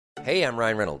Hey, I'm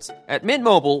Ryan Reynolds. At Mint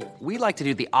Mobile, we like to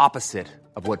do the opposite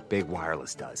of what Big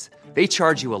Wireless does. They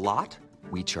charge you a lot,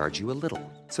 we charge you a little.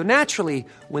 So naturally,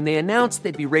 when they announced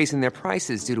they'd be raising their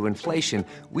prices due to inflation,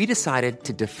 we decided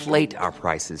to deflate our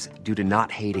prices due to not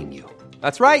hating you.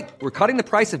 That's right. We're cutting the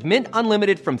price of Mint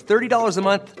Unlimited from $30 a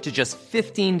month to just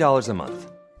 $15 a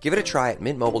month. Give it a try at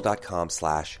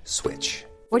mintmobile.com/switch.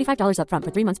 $45 up front for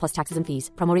 3 months plus taxes and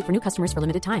fees. Promo rate for new customers for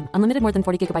limited time. Unlimited more than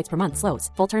 40 gigabytes per month. Slows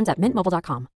full terms at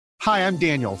mintmobile.com. Hi, I'm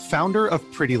Daniel, founder of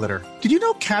Pretty Litter. Did you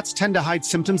know cats tend to hide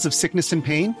symptoms of sickness and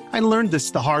pain? I learned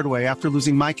this the hard way after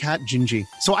losing my cat, Gingy.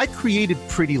 So I created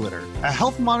Pretty Litter, a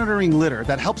health monitoring litter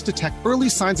that helps detect early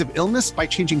signs of illness by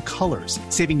changing colors,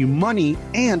 saving you money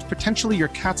and potentially your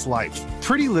cat's life.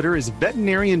 Pretty Litter is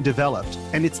veterinarian developed,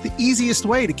 and it's the easiest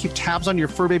way to keep tabs on your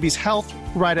fur baby's health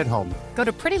right at home. Go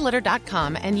to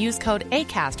prettylitter.com and use code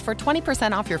ACAST for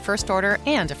 20% off your first order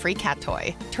and a free cat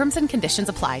toy. Terms and conditions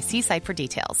apply. See site for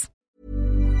details.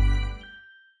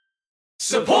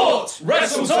 Support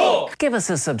Wrestle Talk! Give us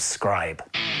a subscribe.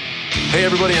 Hey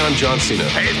everybody, I'm John Cena.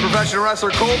 Hey, it's professional wrestler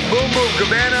Colt Boom Boom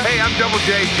Cabana. Hey, I'm Double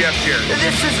J, Jeff here.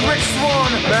 This is Rich Swann.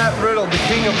 Matt Riddle, the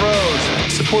King of Rose.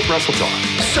 Support Wrestle Talk.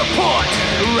 Support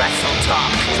Wrestle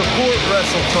Talk. Support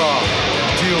Wrestle Talk.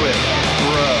 Do it,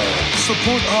 bro.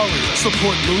 Support Ollie.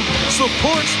 Support Luke.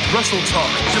 Support Wrestle Talk.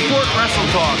 Support Wrestle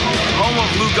Talk. Home of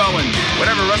Luke Owen.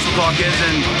 Whatever Wrestle Talk is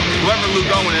and whoever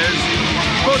Luke Owen is.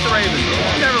 Support the Raven.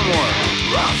 Nevermore.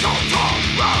 Wrestle Talk.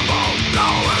 Rambo.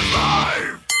 Now is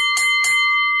live.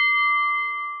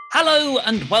 Hello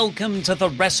and welcome to the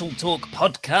Wrestle Talk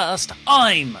podcast.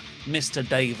 I'm Mr.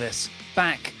 Davis,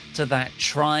 back to that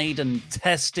tried and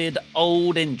tested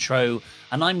old intro,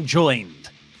 and I'm joined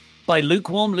by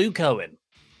lukewarm Luke Owen.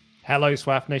 Hello,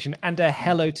 Swaff Nation, and a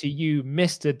hello to you,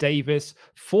 Mr. Davis.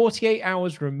 48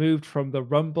 hours removed from the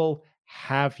Rumble.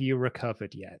 Have you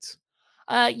recovered yet?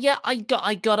 Yeah, I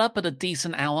got up at a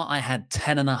decent hour. I had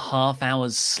 10 and a half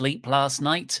hours sleep last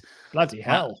night. Bloody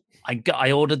hell.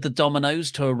 I ordered the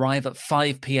Domino's to arrive at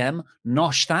 5 p.m.,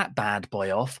 noshed that bad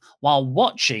boy off while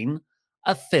watching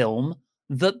a film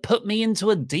that put me into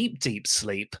a deep, deep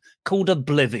sleep called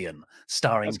Oblivion,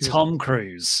 starring Tom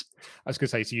Cruise. I was going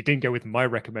to say, so you didn't go with my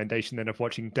recommendation then of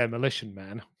watching Demolition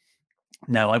Man?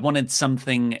 No, I wanted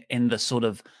something in the sort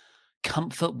of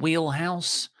comfort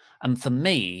wheelhouse. And for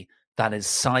me, that is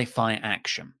sci-fi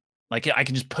action. Like, I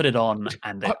can just put it on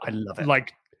and I love it.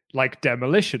 Like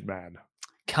Demolition Man.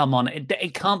 Come on,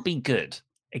 it can't be good.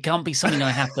 It can't be something I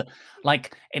have to,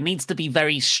 like, it needs to be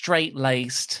very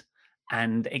straight-laced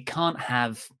and it can't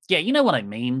have, you know what I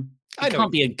mean? It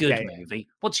can't be a good movie.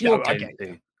 What's your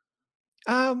go-to?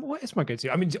 What is my go-to?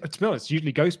 I mean, to be honest,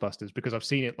 usually Ghostbusters, because I've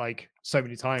seen it like so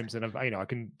many times, and I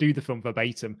can do the film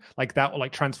verbatim. Like that, or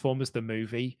like Transformers the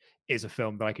movie is a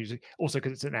film that I could also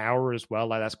because it's an hour as well.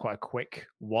 Like that's quite a quick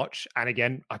watch, and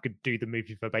again, I could do the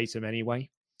movie verbatim anyway.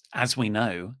 As we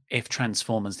know, if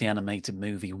Transformers the animated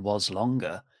movie was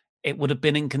longer, it would have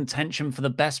been in contention for the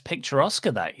Best Picture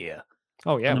Oscar that year.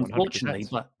 Oh yeah, and unfortunately,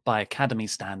 by Academy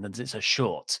standards, it's a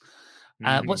short.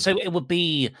 So it would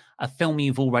be a film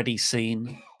you've already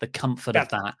seen, the comfort of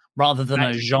that, rather than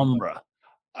a genre.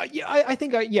 I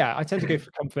think I tend to go for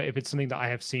comfort if it's something that I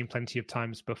have seen plenty of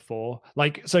times before.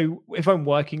 Like, so if I'm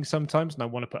working sometimes and I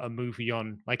want to put a movie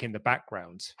on, like in the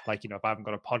background, like, if I haven't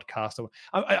got a podcast,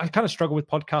 I kind of struggle with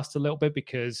podcasts a little bit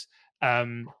because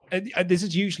this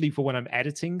is usually for when I'm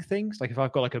editing things. Like if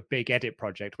I've got like a big edit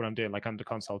project when I'm doing like under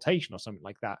consultation or something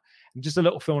like that, and just a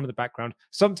little film in the background.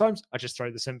 Sometimes I just throw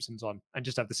The Simpsons on and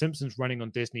just have The Simpsons running on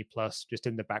Disney Plus just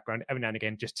in the background every now and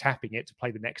again, just tapping it to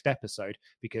play the next episode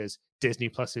because Disney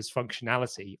Plus's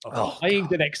functionality of playing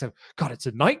the next. God, it's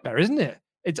a nightmare, isn't it?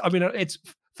 It's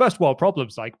first world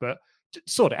problems, but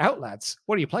sort it out, lads.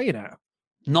 What are you playing at?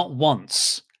 Not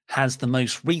once has the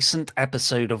most recent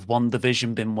episode of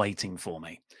WandaVision been waiting for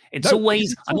me. I'm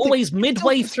always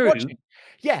midway through.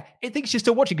 Yeah, it thinks you're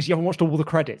still watching because you haven't watched all the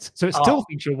credits. So it still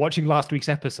thinks you're watching last week's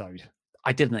episode.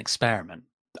 I did an experiment.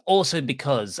 Also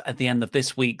because at the end of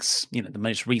this week's, the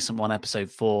most recent one, episode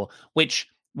 4, which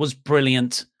was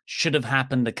brilliant, should have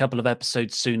happened a couple of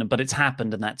episodes sooner, but it's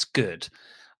happened and that's good.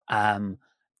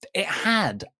 It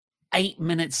had 8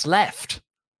 minutes left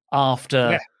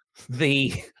after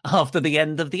the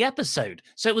end of the episode.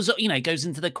 So it was, it goes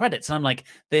into the credits. And I'm like,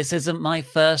 this isn't my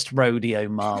first rodeo,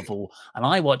 Marvel. And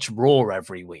I watch Raw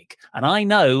every week. And I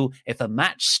know if a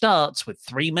match starts with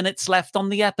 3 minutes left on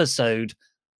the episode,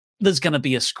 there's going to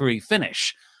be a screwy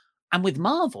finish. And with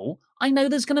Marvel, I know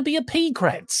there's going to be a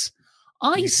P-creds.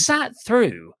 I sat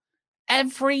through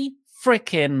every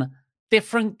freaking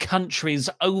different countries'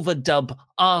 overdub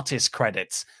artist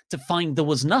credits to find there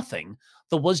was nothing.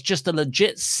 there was just a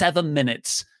legit 7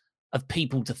 minutes of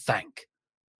people to thank.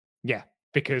 Yeah,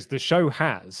 because the show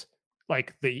has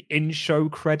like the in-show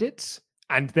credits,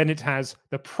 and then it has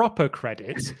the proper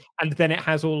credits, and then it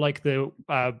has all like the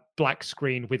black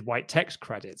screen with white text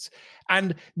credits.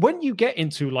 And when you get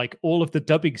into like all of the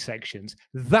dubbing sections,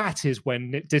 that is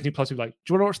when Disney Plus is like,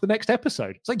 do you want to watch the next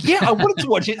episode? It's like, yeah, I wanted to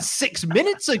watch it 6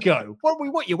 minutes ago.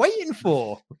 What you waiting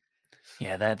for?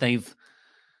 Yeah,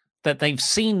 they've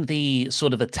seen the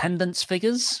sort of attendance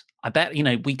figures. I bet,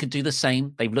 we could do the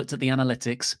same. They've looked at the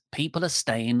analytics. People are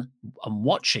staying and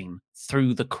watching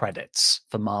through the credits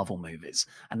for Marvel movies.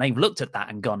 And they've looked at that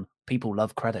and gone, people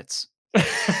love credits.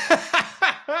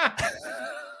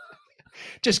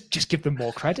 Just give them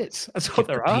more credits. That's what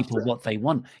they're after. People what they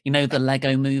want. The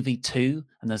Lego Movie 2,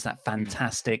 and there's that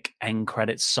fantastic end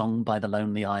credits song by The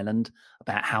Lonely Island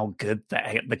about how good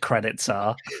the credits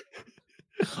are.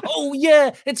 Oh,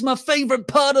 yeah, it's my favorite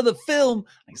part of the film. And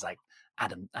he's like,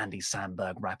 Andy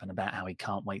Samberg rapping about how he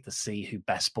can't wait to see who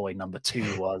Best Boy number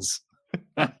 2 was.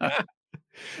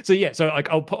 So like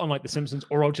I'll put on like The Simpsons,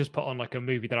 or I'll just put on like a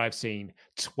movie that I've seen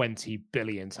 20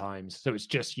 billion times. So it's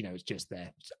just, it's just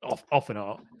there. It's off and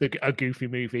on. A Goofy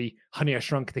movie, Honey, I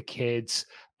Shrunk the Kids,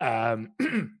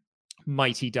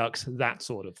 Mighty Ducks, that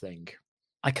sort of thing.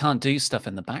 I can't do stuff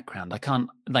in the background. I can't,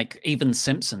 like, even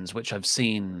Simpsons, which I've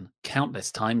seen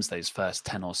countless times, those first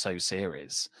 10 or so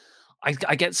series.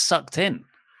 I get sucked in.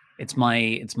 It's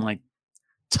my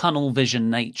tunnel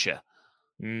vision nature.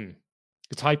 The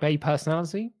type A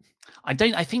personality? I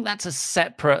think that's a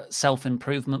separate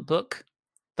self-improvement book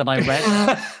that I read.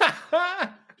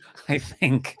 I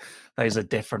think those are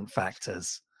different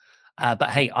factors. But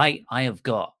hey, I have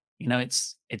got,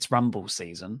 it's Rumble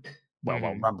season.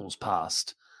 Well, Rumble's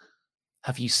past.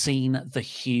 Have you seen the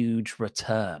huge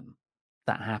return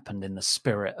that happened in the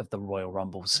spirit of the Royal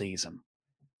Rumble season?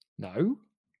 No.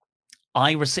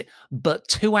 But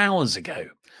 2 hours ago,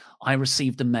 I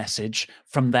received a message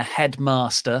from the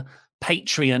headmaster,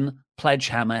 Patreon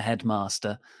Pledgehammer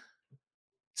headmaster,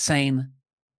 saying,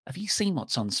 have you seen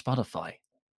what's on Spotify?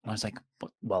 And I was like,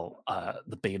 well,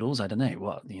 the Beatles, I don't know.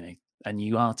 What, a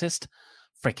new artist?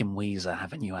 Freaking Weezer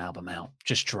have a new album out.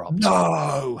 Just dropped.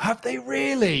 No, have they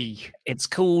really? It's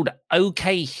called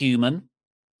OK Human,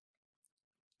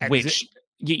 which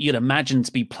you'd imagine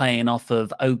to be playing off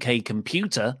of OK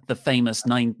Computer, the famous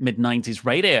mid-90s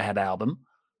Radiohead album.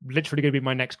 Literally going to be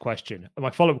my next question. My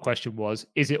follow-up question was,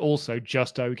 is it also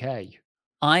just okay?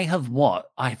 I've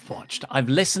watched. I've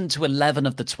listened to 11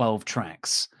 of the 12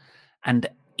 tracks, and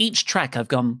each track I've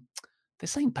gone,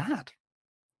 this ain't bad.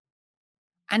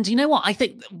 And you know what? I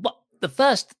think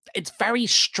it's very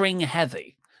string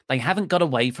heavy. They haven't got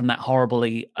away from that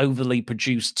horribly overly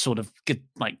produced sort of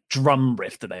like drum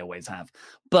riff that they always have.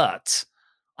 But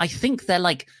I think they're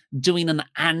like doing an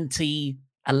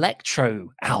anti-electro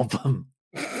album.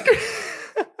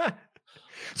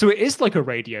 So it is like a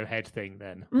Radiohead thing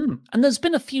then. And there's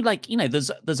been a few, like, there's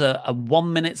a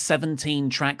 1 minute 17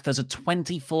 track. There's a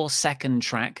 24-second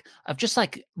track of just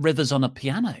like rivers on a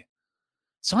piano.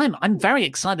 So I'm very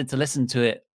excited to listen to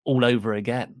it all over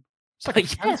again. It's like a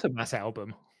Phantom Mass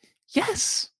album.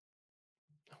 Yes.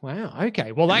 Wow.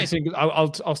 Okay. Well, that is.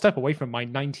 I'll step away from my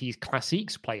 90s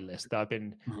classics playlist that I've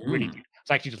been really. I was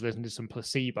actually just listening to some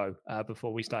Placebo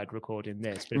before we started recording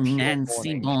this.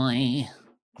 Nancy Boy.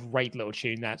 Great little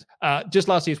tune that. Just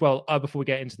lastly as well, before we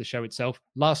get into the show itself,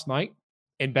 last night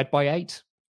in bed by 8.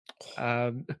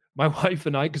 My wife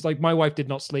and I, because like my wife did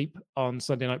not sleep on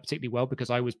Sunday night particularly well because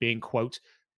I was being, quote,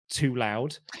 too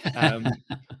loud.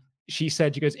 She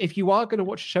said, she goes, if you are going to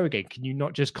watch a show again, can you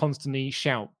not just constantly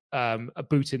shout a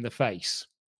boot in the face?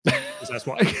 That's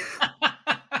why.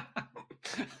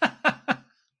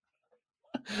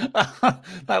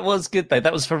 That was good though.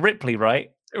 That was for Ripley,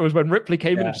 right? It was when Ripley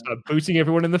came in and started booting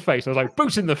everyone in the face. I was like,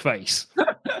 boot in the face.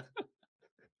 I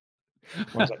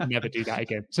was like, never do that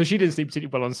again. So she didn't sleep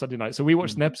particularly well on Sunday night. So we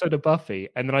watched an episode of Buffy,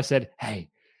 and then I said, hey,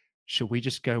 should we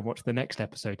just go and watch the next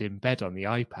episode in bed on the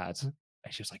iPad?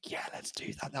 And she was like, yeah, let's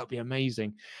do that. That would be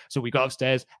amazing. So we got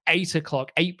upstairs,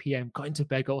 8 p.m, got into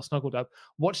bed, got all snuggled up,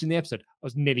 watching the episode. I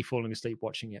was nearly falling asleep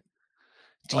watching it.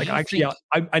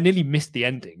 I nearly missed the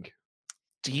ending.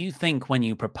 Do you think when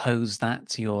you propose that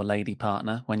to your lady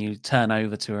partner, when you turn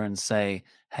over to her and say,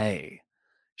 hey,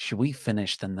 should we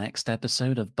finish the next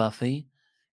episode of Buffy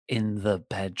in the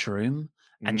bedroom?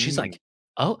 And she's like,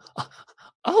 oh,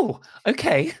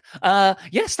 okay.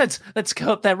 Yes, let's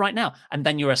go up there right now. And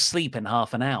then you're asleep in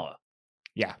half an hour.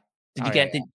 Yeah.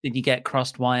 Did you get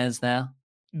crossed wires there?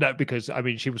 No, because I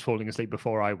mean she was falling asleep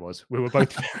before I was. We were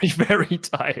both very, very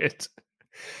tired.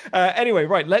 Anyway,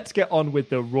 right, let's get on with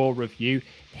the Raw review.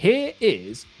 Here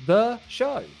is the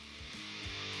show.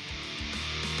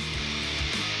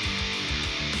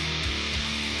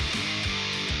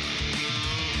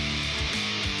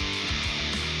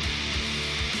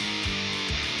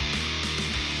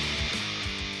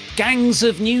 Gangs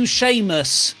of New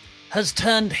Sheamus has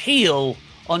turned heel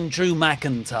on Drew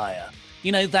McIntyre.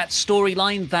 You know, that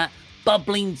storyline, that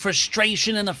bubbling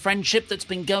frustration in a friendship that's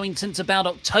been going since about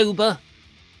October.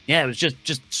 Yeah, it was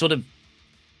just sort of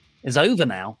is over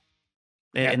now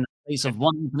in the space of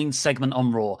one opening segment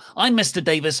on Raw. I'm Mr.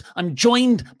 Davis. I'm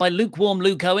joined by lukewarm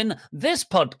Luke Owen. This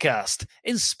podcast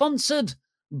is sponsored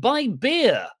by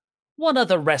beer. What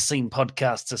other wrestling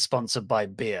podcasts are sponsored by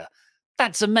beer?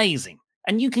 That's amazing.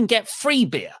 And you can get free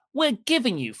beer. We're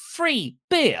giving you free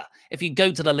beer. If you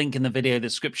go to the link in the video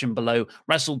description below,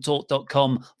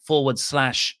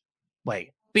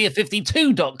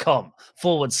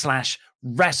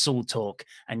 beer52.com/WrestleTalk,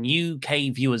 and UK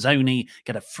viewers only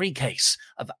get a free case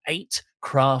of 8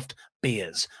 craft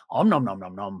beers. Om nom nom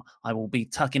nom nom. I will be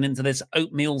tucking into this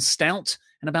oatmeal stout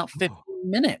in about 15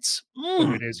 minutes.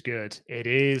 Oh, it is good. It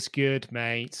is good,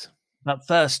 mate. But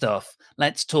first off,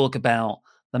 let's talk about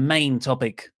the main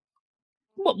topic,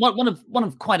 one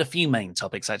of quite a few main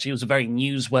topics, actually. It was a very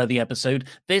newsworthy episode.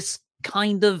 This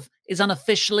kind of is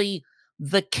unofficially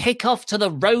the kickoff to the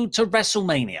road to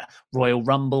WrestleMania. Royal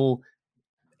Rumble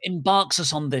embarks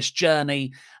us on this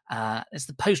journey. It's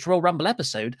the post-Royal Rumble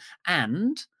episode.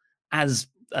 And as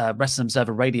Wrestling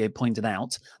Observer Radio pointed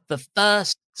out, the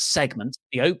first segment,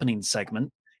 the opening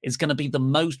segment, is going to be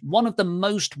one of the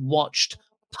most watched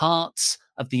parts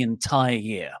of the entire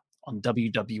year on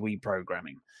WWE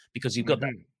programming, because you've got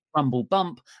that Rumble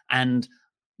bump, and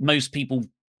most people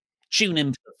tune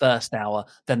in for the first hour,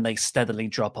 then they steadily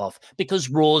drop off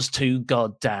because Raw's too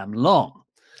goddamn long.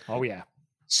 Oh, yeah.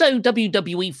 So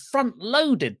WWE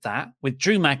front-loaded that with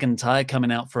Drew McIntyre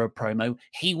coming out for a promo.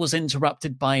 He was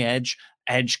interrupted by Edge.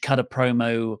 Edge cut a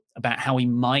promo about how he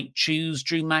might choose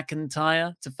Drew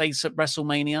McIntyre to face at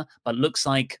WrestleMania, but looks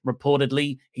like,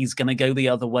 reportedly, he's going to go the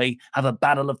other way, have a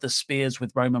battle of the spears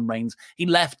with Roman Reigns. He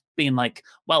left being like,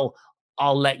 well,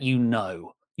 I'll let you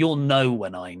know. You'll know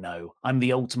when I know. I'm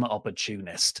the ultimate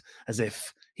opportunist, as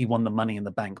if he won the Money in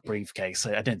the Bank briefcase.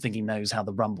 I don't think he knows how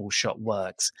the Rumble shot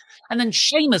works. And then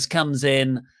Sheamus comes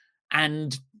in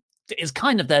and is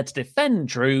kind of there to defend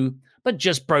Drew, but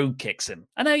just bro kicks him.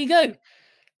 And there you go.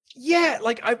 Yeah,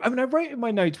 like, I mean, I wrote in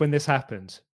my notes when this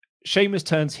happened, Sheamus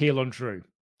turns heel on Drew.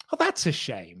 Oh, that's a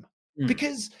shame.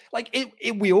 Because, like,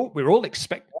 we're all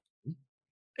expecting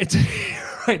it's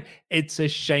a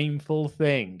shameful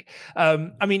thing.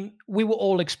 I mean, we were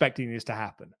all expecting this to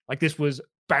happen. Like, this was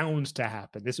bound to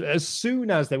happen. This, as soon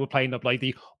as they were playing up like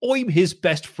the I'm his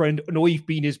best friend and I've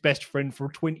been his best friend for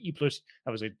 20 plus.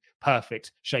 That was a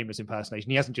perfect Sheamus impersonation.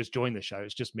 He hasn't just joined the show,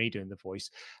 it's just me doing the voice.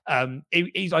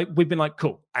 He's like, we've been like,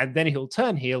 cool, and then he'll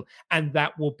turn heel, and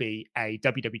that will be a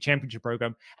WWE Championship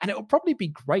program, and it will probably be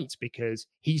great because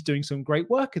he's doing some great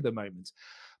work at the moment.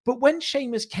 But when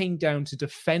Sheamus came down to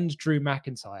defend Drew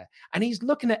McIntyre, and he's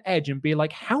looking at Edge and be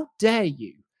like, how dare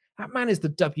you? That man is the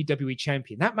WWE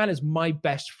champion. That man is my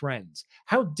best friend.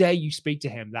 How dare you speak to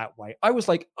him that way? I was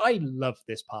like, I love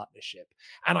this partnership.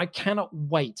 And I cannot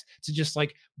wait to just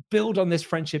like build on this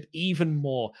friendship even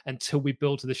more until we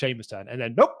build to the Sheamus turn. And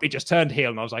then, nope, he just turned heel.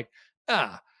 And I was like,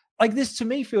 like this to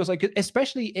me feels like,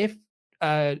 especially if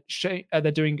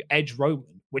they're doing Edge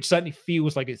Roman, which certainly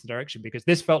feels like it's the direction, because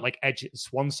this felt like Edge's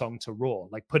swan song to Raw,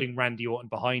 like putting Randy Orton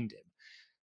behind him.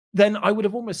 Then I would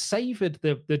have almost savored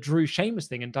the Drew Sheamus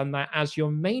thing and done that as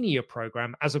your Mania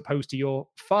program as opposed to your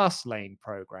Fastlane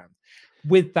program.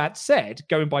 With that said,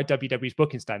 going by WWE's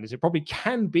booking standards, it probably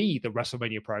can be the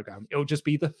WrestleMania program. It'll just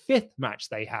be the 5th match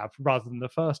they have rather than the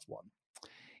first one.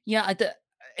 Yeah,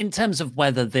 in terms of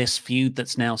whether this feud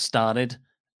that's now started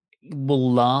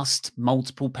will last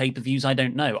multiple pay-per-views, I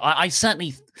don't know. I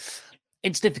certainly...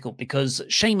 It's difficult because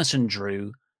Sheamus and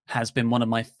Drew has been one of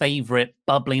my favorite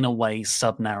bubbling away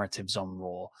sub-narratives on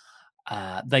Raw.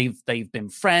 They've been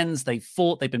friends, they've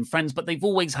fought, they've been friends, but they've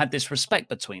always had this respect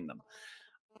between them.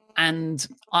 And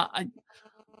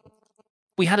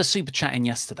we had a super chat in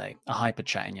yesterday, a hyper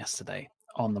chat in yesterday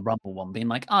on the Rumble one, being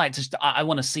like, I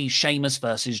want to see Sheamus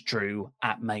versus Drew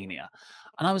at Mania.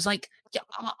 And I was like, yeah,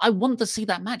 I want to see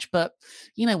that match. But,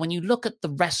 you know, when you look at the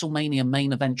WrestleMania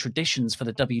main event traditions for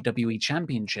the WWE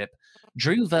Championship,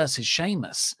 Drew versus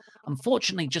Sheamus,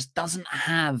 unfortunately, just doesn't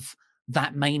have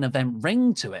that main event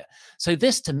ring to it. So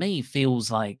this, to me, feels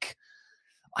like,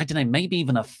 I don't know, maybe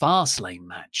even a Fastlane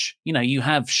match. You know, you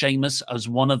have Sheamus as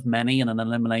one of many in an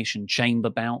Elimination Chamber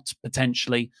bout,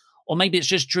 potentially, Or maybe it's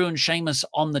just Drew and Sheamus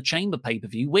on the Chamber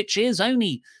pay-per-view, which is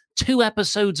only 2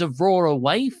 episodes of Raw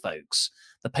away, folks.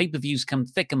 The pay-per-views come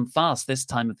thick and fast this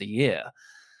time of the year.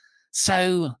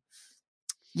 So,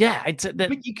 yeah.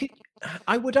 But you could,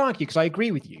 I would argue, because I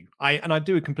agree with you, I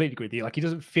do completely agree with you, like, he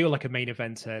doesn't feel like a main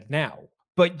eventer now,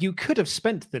 but you could have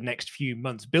spent the next few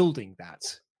months building that.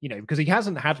 Because he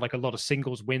hasn't had like a lot of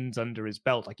singles wins under his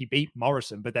belt. Like he beat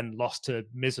Morrison, but then lost to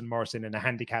Miz and Morrison in a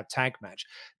handicap tag match.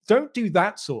 Don't do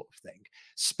that sort of thing.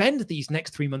 Spend these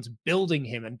next 3 months building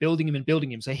him and building him and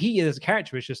building him. So he as a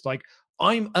character is just like,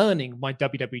 I'm earning my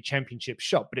WWE Championship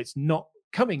shot, but it's not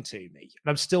coming to me.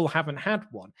 And I still haven't had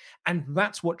one. And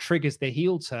that's what triggers the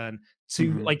heel turn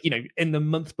to in the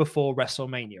month before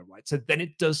WrestleMania, right? So then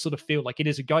it does sort of feel like it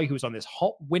is a guy who's on this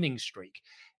hot winning streak,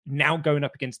 now going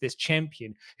up against this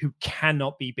champion who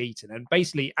cannot be beaten, and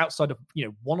basically outside of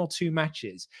 1 or 2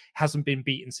 matches hasn't been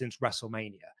beaten since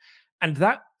WrestleMania. And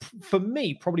that for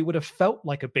me probably would have felt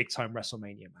like a big time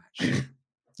WrestleMania match.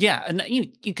 Yeah, and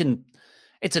you can,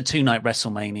 it's a 2-night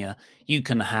WrestleMania. You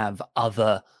can have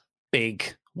other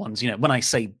big ones. When I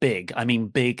say big, I mean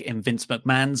big in Vince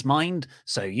McMahon's mind.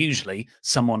 So usually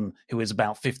someone who is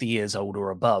about 50 years old or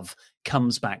above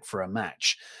comes back for a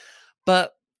match.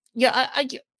 But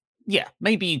yeah,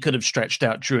 maybe you could have stretched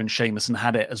out Drew and Sheamus and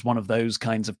had it as one of those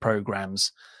kinds of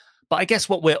programs. But I guess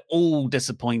what we're all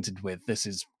disappointed with, this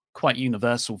is quite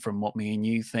universal from what me and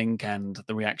you think and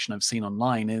the reaction I've seen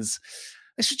online, is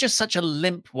this is just such a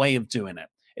limp way of doing it.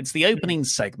 It's the opening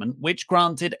segment, which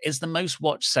granted is the most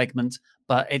watched segment,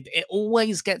 but it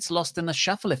always gets lost in the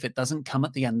shuffle if it doesn't come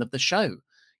at the end of the show.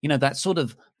 That sort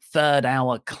of 3rd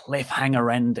hour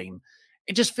cliffhanger ending.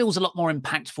 It just feels a lot more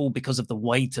impactful because of the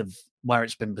weight of where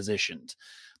it's been positioned.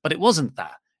 But it wasn't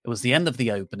that. It was the end of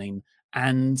the opening,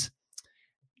 and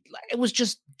it was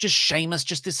just Sheamus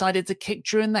just decided to kick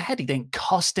Drew in the head. He didn't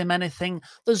cost him anything.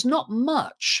 There's not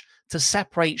much to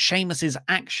separate Sheamus's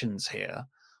actions here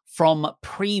from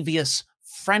previous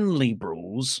friendly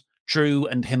brawls Drew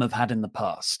and him have had in the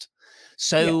past.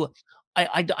 So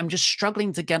I'm just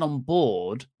struggling to get on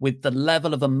board with the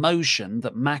level of emotion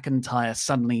that McIntyre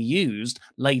suddenly used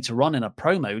later on in a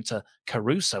promo to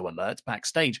Caruso alert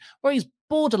backstage, where he's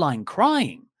borderline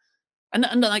crying. And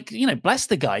bless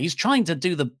the guy, he's trying to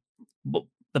do the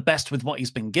best with what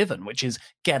he's been given, which is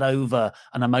get over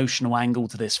an emotional angle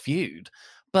to this feud.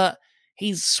 But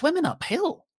he's swimming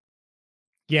uphill.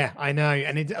 Yeah, I know.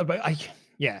 And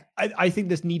I think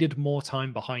there's needed more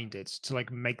time behind it to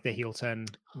make the heel turn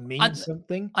mean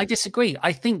something. I disagree.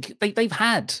 I think they've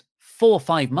had 4 or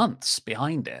 5 months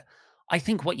behind it. I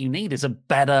think what you need is a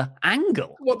better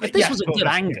angle. Well, if this was a good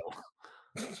angle.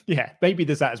 Yeah, maybe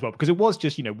there's that as well, because it was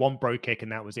just, one bro kick and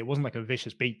that was it. It wasn't like a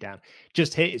vicious beatdown.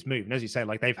 Just hit his move. And as you say,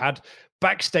 they've had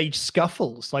backstage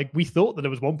scuffles. We thought that there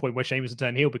was one point where Sheamus had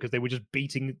turned heel because they were just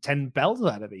beating 10 belts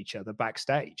out of each other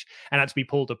backstage and had to be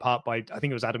pulled apart by, I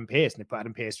think it was Adam Pearce, and they put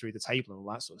Adam Pearce through the table and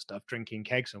all that sort of stuff, drinking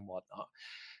kegs and whatnot.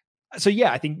 So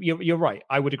yeah, I think you're right.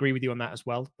 I would agree with you on that as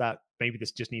well, that maybe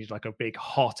this just needed a big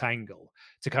hot angle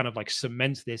to kind of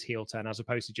cement this heel turn, as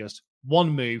opposed to just one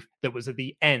move that was at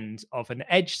the end of an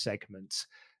Edge segment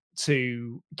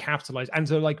to capitalize and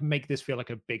to make this feel like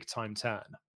a big time turn.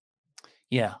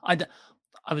 Yeah, I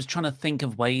was trying to think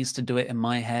of ways to do it in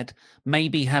my head.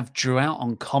 Maybe have Drew out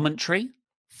on commentary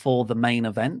for the main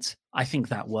event. I think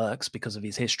that works because of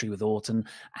his history with Orton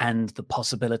and the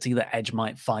possibility that Edge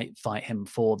might fight him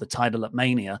for the title at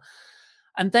Mania.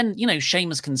 And then,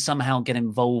 Sheamus can somehow get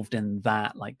involved in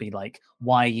that, be like,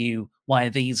 why are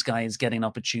these guys getting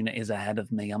opportunities ahead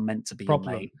of me? I'm meant to be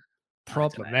made.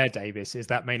 Problem there, Davis, is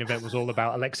that main event was all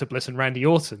about Alexa Bliss and Randy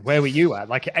Orton. Where were you at?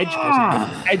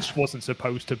 Edge wasn't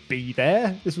supposed to be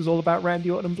there. This was all about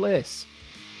Randy Orton and Bliss.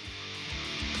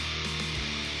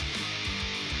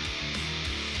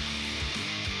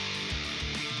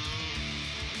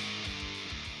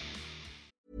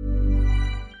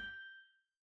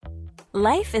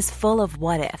 Life is full of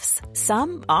what-ifs.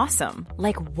 Some awesome,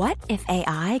 like what if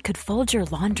AI could fold your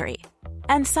laundry?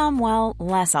 And some, well,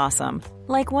 less awesome,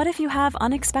 like what if you have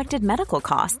unexpected medical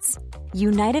costs?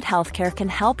 United Healthcare can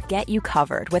help get you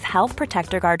covered with Health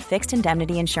Protector Guard fixed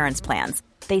indemnity insurance plans.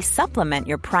 They supplement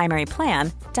your primary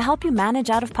plan to help you manage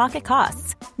out-of-pocket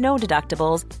costs. No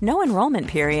deductibles, no enrollment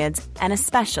periods, and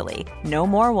especially no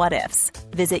more what-ifs.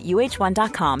 Visit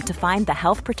uh1.com to find the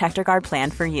Health Protector Guard plan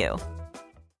for you.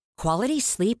 Quality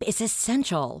sleep is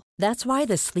essential. That's why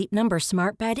the Sleep Number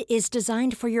Smart Bed is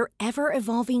designed for your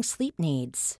ever-evolving sleep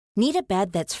needs. Need a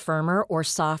bed that's firmer or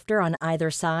softer on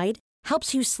either side?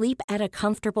 Helps you sleep at a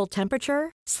comfortable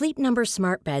temperature? Sleep Number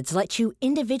Smart Beds let you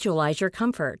individualize your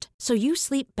comfort so you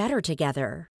sleep better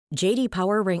together. JD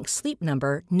Power ranks Sleep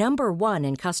Number number 1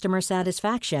 in customer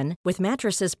satisfaction with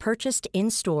mattresses purchased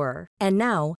in-store. And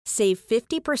now, save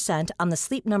 50% on the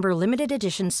Sleep Number Limited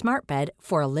Edition Smart Bed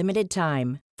for a limited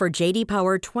time. For JD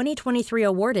Power 2023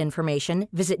 award information,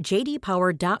 visit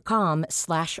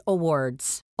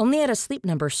jdpower.com/awards. Only at a Sleep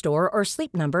Number store or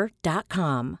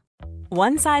sleepnumber.com.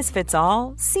 One size fits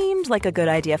all seemed like a good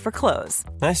idea for clothes.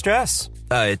 Nice dress.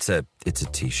 It's a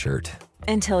t-shirt.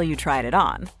 Until you tried it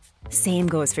on. Same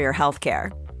goes for your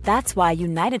healthcare. That's why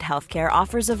United Healthcare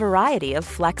offers a variety of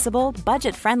flexible,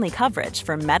 budget-friendly coverage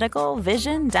for medical,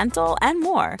 vision, dental, and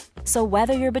more. So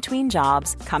whether you're between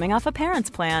jobs, coming off a parent's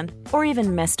plan, or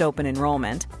even missed open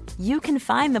enrollment, you can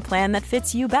find the plan that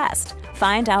fits you best.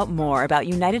 Find out more about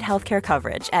United Healthcare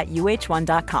coverage at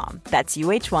uh1.com. That's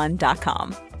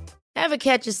uh1.com. Ever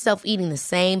catch yourself eating the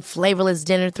same flavorless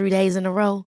dinner 3 days in a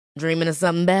row? Dreaming of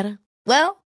something better?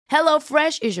 Well,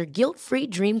 HelloFresh is your guilt-free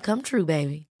dream come true,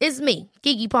 baby. It's me,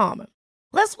 Keke Palmer.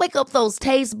 Let's wake up those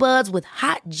taste buds with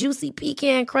hot, juicy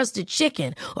pecan-crusted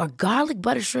chicken or garlic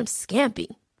butter shrimp scampi.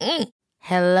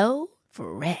 Hello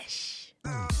Fresh.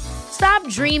 Stop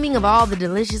dreaming of all the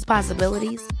delicious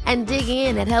possibilities and dig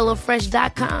in at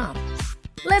HelloFresh.com.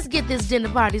 Let's get this dinner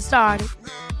party started.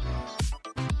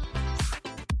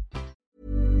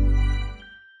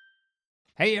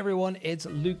 Hey everyone, it's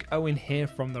Luke Owen here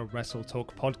from the Wrestle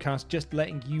Talk podcast, just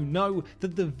letting you know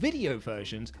that the video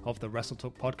versions of the Wrestle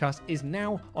Talk podcast is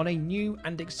now on a new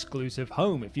and exclusive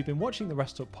home. If you've been watching the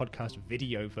Wrestle Talk podcast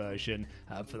video version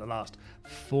for the last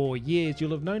 4 years, you'll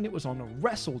have known it was on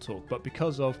Wrestle Talk, but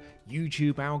because of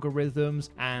YouTube algorithms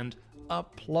and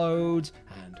uploads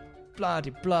and blah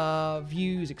de blah,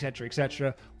 views,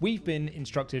 etc., we've been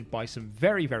instructed by some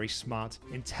very, very smart,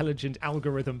 intelligent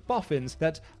algorithm boffins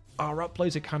that our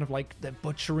uploads are kind of like they're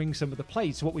butchering some of the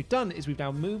plays. So what we've done is we've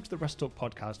now moved the Wrestle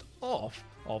Talk podcast off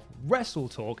of Wrestle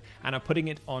Talk and are putting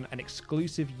it on an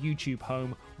exclusive YouTube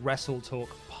home Wrestle Talk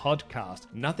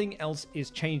podcast. Nothing else is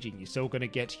changing. You're still going to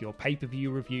get your pay-per-view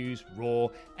reviews, Raw,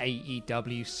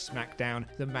 AEW, SmackDown,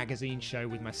 the magazine show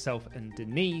with myself and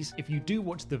Denise. If you do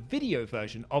watch the video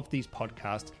version of these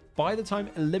podcasts, by the time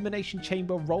Elimination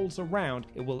Chamber rolls around,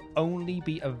 it will only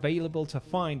be available to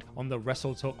find on the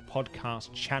Wrestle Talk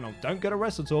podcast channel. Don't go to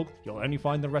Wrestle Talk, you'll only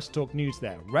find the Wrestle Talk news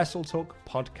there. Wrestle Talk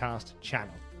podcast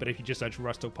channel. But if you just search for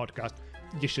Wrestle Talk podcast,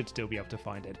 you should still be able to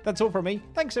find it. That's all from me.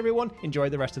 Thanks everyone. Enjoy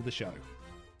the rest of the show.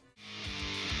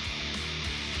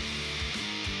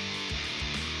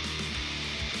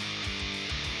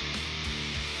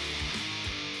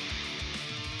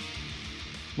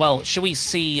 Well, shall we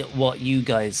see what you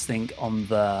guys think on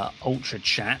the Ultra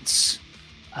Chats?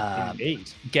 Indeed.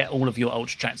 Get all of your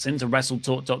Ultra Chats into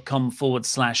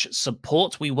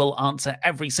WrestleTalk.com/support. We will answer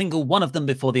every single one of them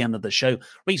before the end of the show.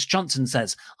 Reese Johnson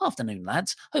says, "Afternoon,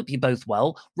 lads. Hope you're both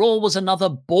well. Raw was another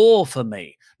bore for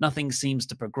me. Nothing seems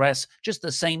to progress. Just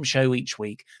the same show each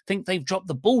week. Think they've dropped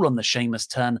the ball on the Sheamus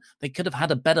turn. They could have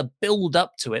had a better build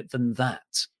up to it than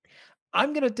that."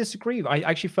 I'm going to disagree. I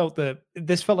actually felt that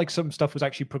this felt like some stuff was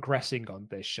actually progressing on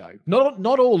this show.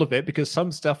 Not all of it, because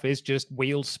some stuff is just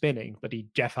wheels spinning, bloody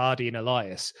Jeff Hardy and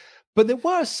Elias. But there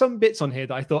were some bits on here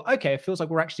that I thought, okay, it feels like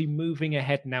we're actually moving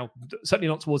ahead now. Certainly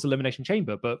not towards Elimination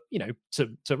Chamber, but, you know,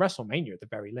 to WrestleMania at the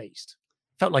very least.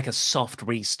 Felt like a soft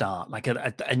restart, like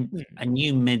a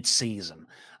new mid-season.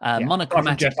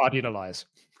 Monochromatic Jeff Hardy and Elias.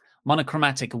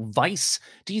 Monochromatic Vice.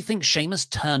 Do you think Sheamus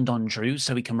turned on Drew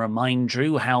so he can remind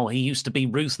Drew how he used to be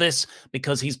ruthless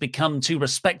because he's become too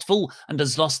respectful and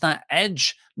has lost that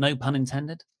edge? No pun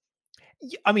intended.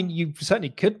 I mean, you certainly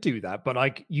could do that, but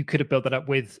like you could have built that up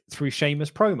through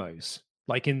Sheamus promos,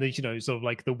 like in the, you know, sort of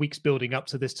like the weeks building up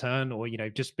to this turn, or, you know,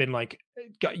 just been like,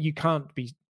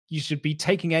 you should be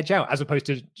taking Edge out, as opposed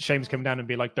to Sheamus coming down and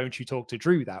be like, don't you talk to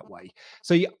Drew that way.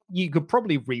 So you could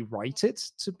probably rewrite it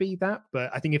to be that.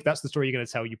 But I think if that's the story you're going to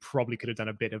tell, you probably could have done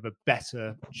a bit of a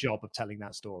better job of telling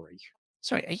that story.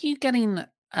 Sorry, are you getting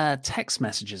text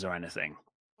messages or anything?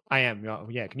 I am.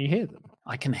 Yeah. Can you hear them?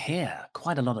 I can hear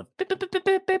quite a lot of beep, beep, beep, beep,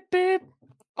 beep, beep, beep.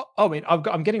 I mean,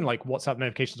 I'm getting like WhatsApp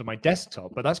notifications on my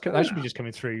desktop, but that should be just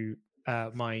coming through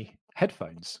my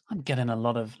headphones. I'm getting a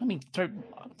lot of. Let me throw.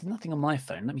 There's nothing on my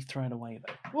phone. Let me throw it away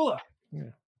though. Whoa. Yeah.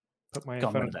 Put my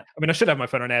phone. I mean, I should have my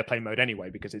phone on airplane mode anyway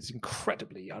because it's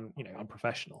incredibly,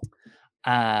 unprofessional.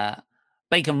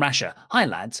 Bacon Rasher. Hi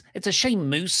lads. It's a shame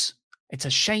Moose. It's a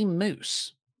shame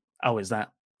Moose. Oh, is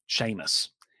that Sheamus?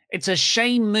 It's a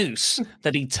shame Moose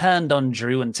that he turned on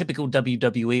Drew, and typical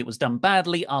WWE, it was done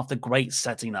badly after great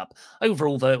setting up.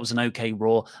 Overall, though, it was an okay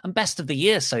Raw and best of the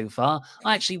year so far.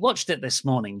 I actually watched it this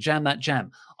morning. Jam that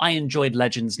jam. I enjoyed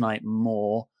Legends Night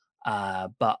more,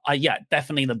 but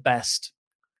definitely the best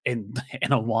in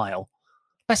a while.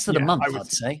 Best of the month, I'd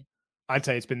say. I'd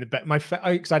say it's been the best.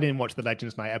 Because I didn't watch the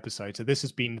Legends Night episode, so this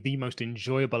has been the most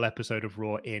enjoyable episode of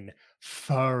Raw in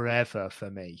forever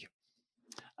for me.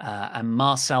 And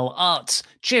Marcel Arts,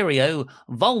 cheerio,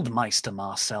 Waldmeister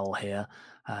Marcel here.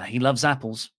 He loves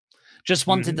apples. Just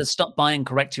wanted to stop by and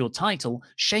correct your title.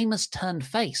 Sheamus turned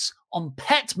face on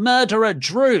pet murderer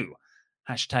Drew.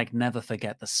 Hashtag never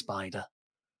forget the spider.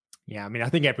 Yeah, I mean, I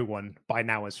think everyone by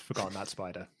now has forgotten that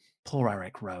spider. Poor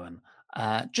Eric Rowan.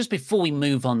 Just before we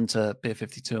move on to Beer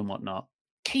 52 and whatnot,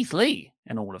 Keith Lee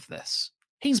in all of this.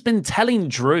 He's been telling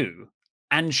Drew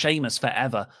and Sheamus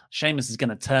forever. Sheamus is going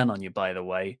to turn on you, by the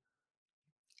way.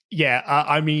 Yeah,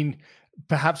 I mean,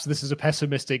 perhaps this is a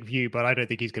pessimistic view, but I don't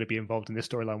think he's going to be involved in this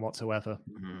storyline whatsoever.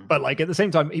 But like at the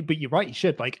same time, but you're right, he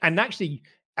should. Like, and actually,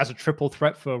 as a triple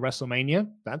threat for WrestleMania,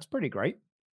 that's pretty great.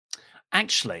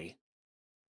 Actually,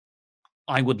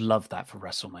 I would love that for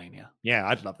WrestleMania. Yeah,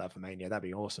 I'd love that for Mania. That'd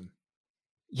be awesome.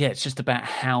 Yeah, it's just about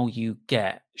how you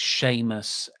get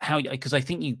Sheamus, because I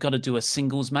think you've got to do a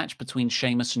singles match between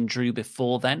Sheamus and Drew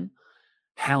before then.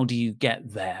 How do you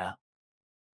get there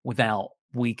without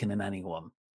weakening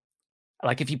anyone?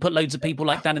 Like if you put loads of people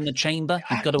like that in the chamber,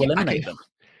 you've got to eliminate them.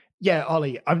 Yeah,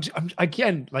 Ollie, I'm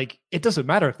again, like, it doesn't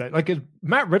matter if that, like,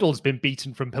 Matt Riddle's been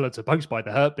beaten from pillar to post by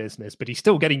the Hurt Business, but he's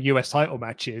still getting US title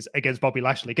matches against Bobby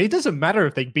Lashley. It doesn't matter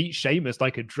if they beat Sheamus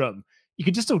like a drum. You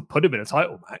can just still put him in a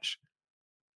title match.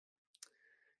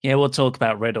 Yeah, we'll talk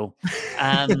about Riddle.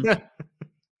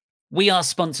 We are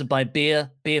sponsored by Beer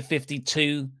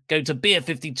 52. Go to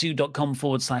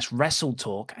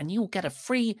beer52.com/WrestleTalk and you'll get a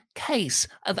free case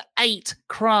of 8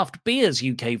 craft beers,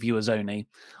 UK viewers only.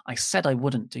 I said I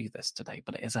wouldn't do this today,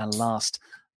 but it is our last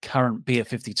current Beer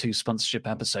 52 sponsorship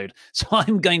episode. So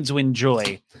I'm going to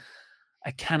enjoy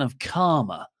a can of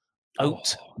Karma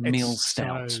oatmeal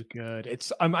stout. So good.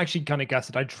 I'm actually kind of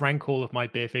gutted. I drank all of my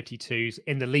Beer 52s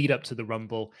in the lead up to the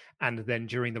Rumble and then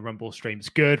during the Rumble stream. It's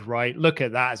good, right? Look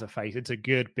at that as a face. It's a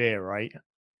good beer, right?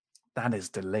 That is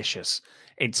delicious.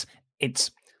 It's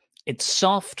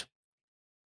soft.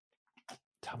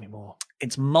 Tell me more.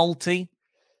 It's malty.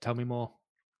 Tell me more.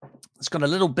 It's got a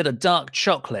little bit of dark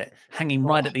chocolate hanging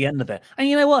right at the end of it. And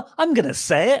you know what? I'm going to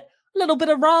say it. A little bit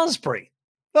of raspberry.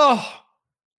 Oh,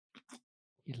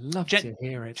 you love to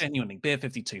hear it. Genuinely, Beer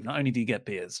 52. Not only do you get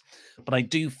beers, but I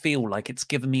do feel like it's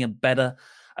given me a better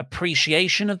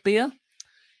appreciation of beer.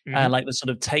 Like the sort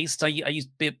of taste. I used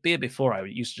beer before. I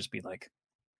used to just be like,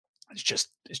 it's just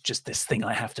this thing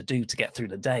I have to do to get through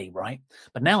the day, right?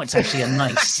 But now it's actually a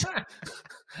nice.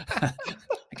 I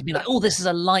can be like, oh, this is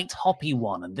a light hoppy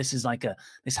one, and this is like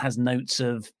this has notes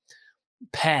of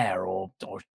pear or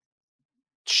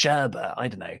sherbet. I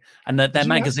don't know, and their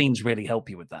magazines really help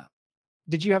you with that.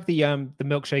 Did you have the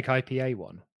milkshake IPA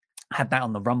one? I had that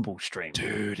on the Rumble stream,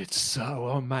 dude. It's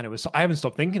so I haven't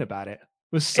stopped thinking about it.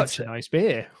 It was such a nice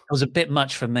beer. It was a bit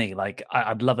much for me. Like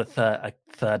I'd love a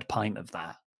third pint of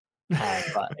that.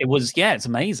 But it was, it's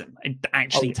amazing. It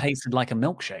actually tasted like a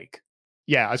milkshake.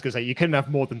 Yeah, I was going to say, you couldn't have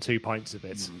more than 2 pints of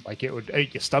it. Like it would,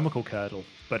 your stomach will curdle.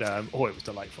 But, it was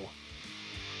delightful.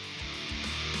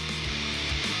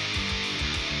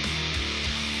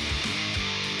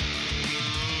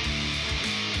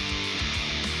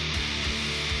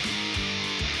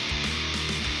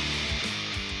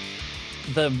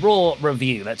 The Raw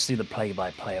review. Let's do the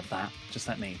play-by-play of that. Just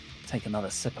let me take another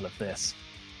sipple of this.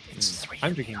 It's 3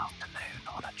 in the afternoon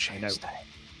on a Tuesday.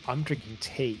 I'm drinking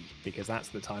tea because that's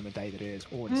the time of day that it is.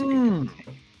 Oh, it's a good tea.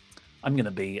 I'm going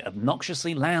to be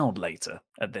obnoxiously loud later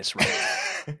at this rate.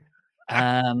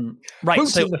 Right,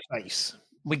 Boots so in the face.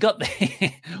 We got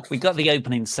the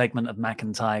opening segment of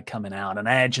McIntyre coming out, an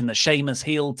Edge and the Sheamus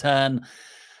heel turn,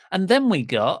 and then we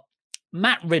got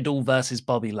Matt Riddle versus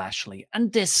Bobby Lashley.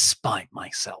 And despite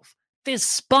myself,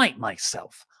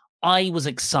 I was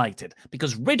excited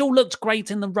because Riddle looked great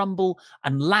in the Rumble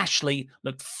and Lashley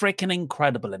looked freaking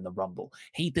incredible in the Rumble.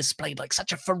 He displayed like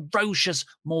such a ferocious,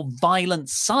 more violent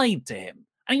side to him.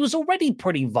 And he was already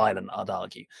pretty violent, I'd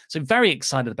argue. So very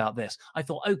excited about this. I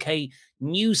thought, okay,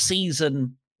 new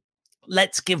season,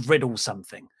 let's give Riddle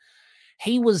something.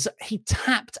 He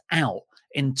tapped out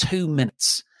in 2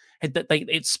 minutes.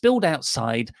 It spilled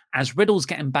outside as Riddle's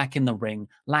getting back in the ring.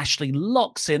 Lashley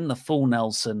locks in the full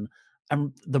Nelson.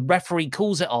 And the referee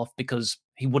calls it off because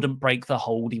he wouldn't break the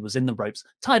hold. He was in the ropes.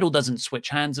 Title doesn't switch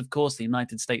hands, of course, the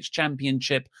United States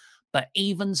Championship. But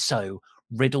even so,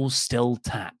 Riddle still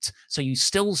tapped. So you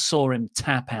still saw him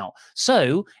tap out.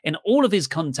 So in all of his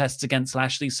contests against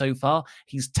Lashley so far,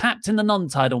 he's tapped in the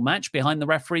non-title match behind the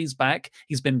referee's back.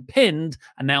 He's been pinned,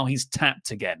 and now he's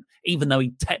tapped again, even though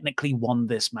he technically won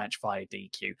this match via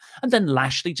DQ. And then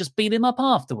Lashley just beat him up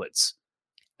afterwards.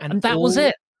 And that was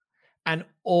it. And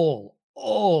all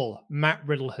Matt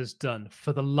Riddle has done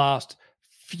for the last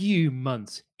few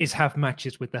months is have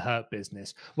matches with the Hurt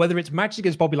Business, whether it's matches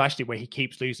against Bobby Lashley where he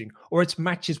keeps losing, or it's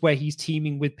matches where he's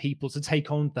teaming with people to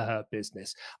take on the Hurt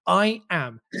Business. I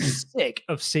am sick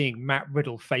of seeing Matt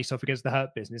Riddle face off against the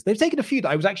Hurt Business. They've taken a feud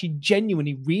that I was actually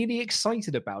genuinely really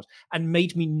excited about and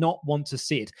made me not want to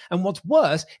see it. And what's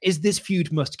worse is this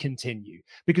feud must continue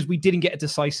because we didn't get a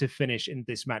decisive finish in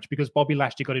this match because Bobby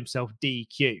Lashley got himself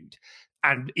DQ'd.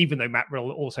 And even though Matt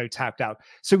Riddle also tapped out.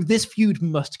 So this feud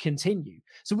must continue.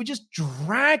 So we're just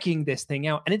dragging this thing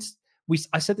out. And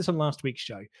I said this on last week's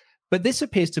show, but this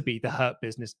appears to be the Hurt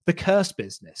Business, the Curse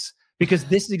Business, because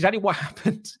this is exactly what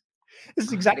happened. This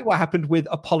is exactly what happened with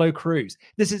Apollo Crews.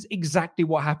 This is exactly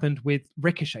what happened with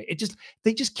Ricochet.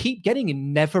 They just keep getting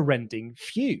in never-ending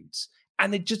feuds.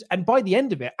 And by the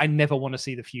end of it, I never want to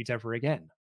see the feuds ever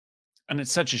again. And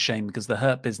it's such a shame because the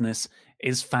Hurt Business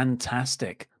is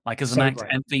fantastic. Like as an act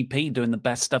MVP doing the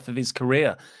best stuff of his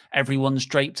career. Everyone's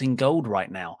draped in gold right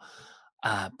now.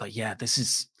 But yeah, this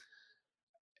is...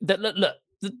 Look,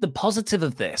 the positive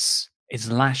of this is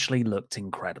Lashley looked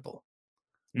incredible.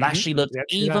 Mm-hmm. Lashley looked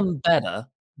even better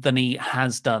than he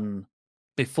has done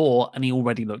before, and he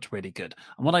already looked really good.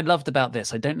 And what I loved about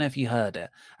this, I don't know if you heard it,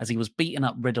 as he was beating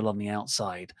up Riddle on the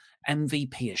outside,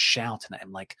 MVP is shouting at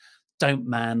him like, don't,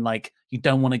 man, like, you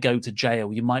don't want to go to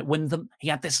jail. You might win them. He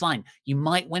had this line, you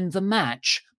might win the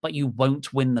match, but you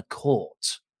won't win the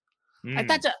court.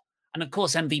 And of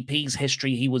course, MVP's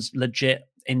history, he was legit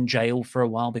in jail for a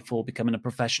while before becoming a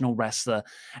professional wrestler.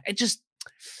 It just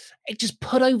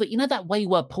put over, you know, that way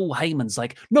where Paul Heyman's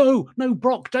like, no,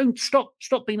 Brock, don't stop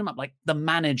beating him up. Like the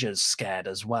manager's scared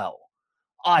as well.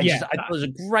 I thought it was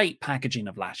a great packaging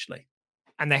of Lashley.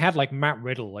 And they had like Matt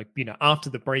Riddle, like, you know,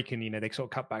 after the break and, you know, they sort of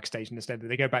cut backstage and instead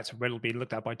they go back to Riddle being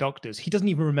looked at by doctors. He doesn't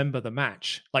even remember the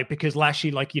match, like, because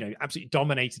Lashley, like, you know, absolutely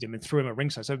dominated him and threw him at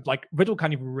ringside. So like Riddle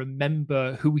can't even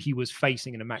remember who he was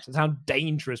facing in a match. That's how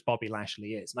dangerous Bobby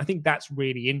Lashley is. And I think that's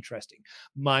really interesting.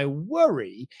 My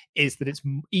worry is that it's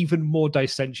even more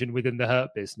dissension within the Hurt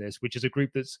Business, which is a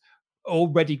group that's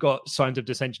already got signs of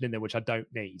dissension in there, which I don't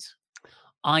need.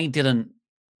 I didn't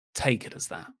take it as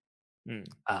that.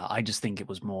 I just think it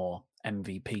was more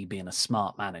MVP being a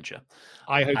smart manager.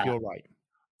 I hope you're right.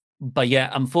 But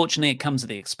yeah, unfortunately, it comes at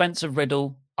the expense of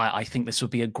Riddle. I think this would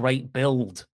be a great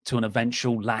build to an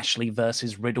eventual Lashley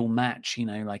versus Riddle match, you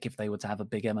know, like if they were to have a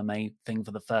big MMA thing for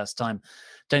the first time.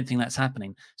 Don't think that's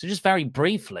happening. So just very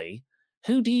briefly,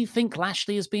 who do you think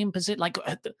Lashley is being positioned? Like,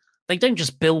 they don't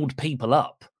just build people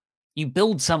up. You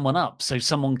build someone up so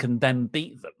someone can then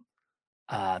beat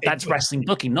them. That's wrestling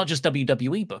booking, not just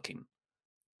WWE booking.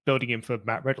 Building him for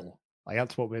Matt Riddle. Like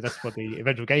that's what the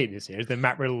eventual game is here. Is that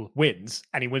Matt Riddle wins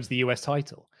and he wins the US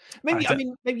title. Maybe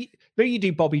you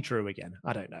do Bobby Drew again.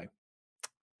 I don't know.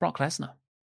 Brock Lesnar.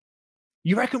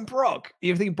 You reckon Brock?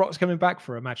 You think Brock's coming back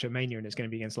for a match at Mania and it's going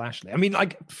to be against Lashley? I mean,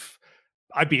 like,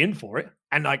 I'd be in for it.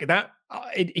 And like that,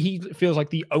 he feels like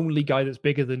the only guy that's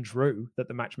bigger than Drew that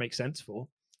the match makes sense for.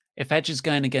 If Edge is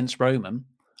going against Roman,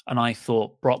 and I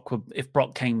thought if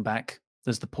Brock came back,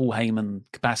 there's the Paul Heyman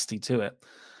capacity to it.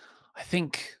 I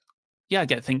think, get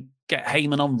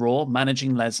Heyman on Raw,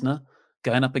 managing Lesnar,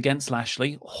 going up against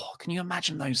Lashley. Oh, can you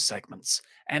imagine those segments?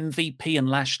 MVP and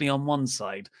Lashley on one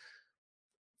side,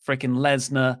 freaking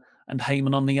Lesnar and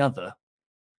Heyman on the other.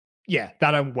 Yeah,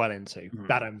 that I'm well into.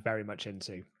 That I'm very much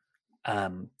into.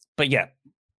 But yeah,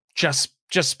 just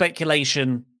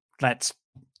speculation.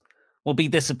 We'll be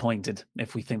disappointed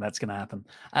if we think that's going to happen.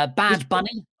 Bad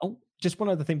Bunny. Just one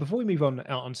other thing before we move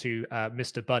onto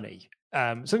Mr. Bunny.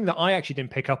 Something that I actually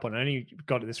didn't pick up on. I only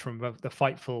got this from the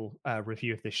Fightful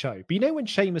review of this show. But you know when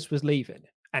Sheamus was leaving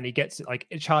and he gets like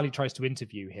Charlie tries to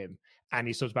interview him and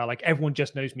he talks about like everyone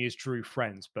just knows me as Drew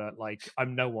Friends, but like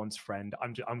I'm no one's friend.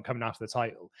 I'm coming after the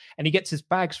title. And he gets his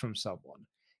bags from someone.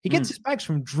 He gets his bags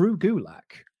from Drew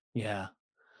Gulak. Yeah.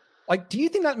 Like, do you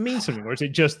think that means something, or is it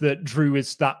just that Drew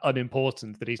is that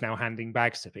unimportant that he's now handing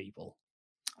bags to people?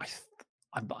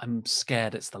 I'm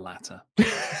scared it's the latter.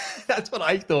 That's what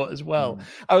I thought as well.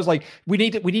 I was like, we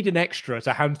need an extra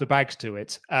to hand the bags to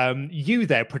it. You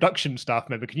there, production staff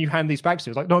member, can you hand these bags to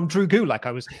it? I was like, no, I'm Drew Gulak.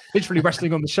 I was literally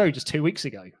wrestling on the show just 2 weeks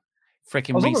ago.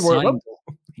 Freaking re-signed.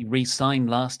 He re-signed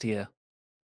last year.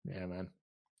 Yeah, man.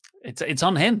 It's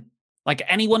on him. Like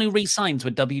anyone who re-signs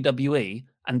with WWE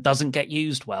and doesn't get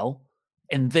used well,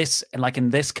 in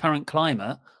this current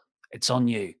climate, it's on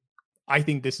you. I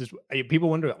think this is, people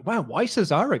wonder, wow, why is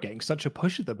Cesaro getting such a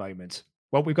push at the moment?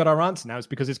 Well, we've got our answer now. It's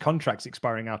because his contract's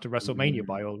expiring after WrestleMania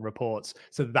by all reports.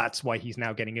 So that's why he's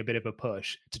now getting a bit of a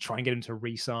push to try and get him to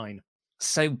re-sign.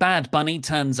 So Bad Bunny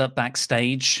turns up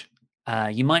backstage.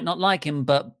 You might not like him,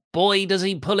 but boy, does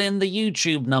he pull in the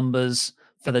YouTube numbers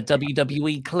for the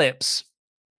WWE clips.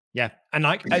 Yeah, and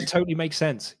it totally makes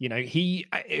sense. You know, he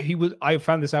was. I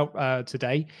found this out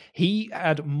today. He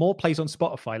had more plays on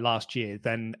Spotify last year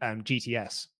than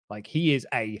GTS. Like, he is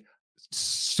a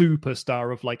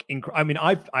superstar of like. I mean,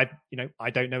 I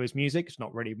don't know his music. It's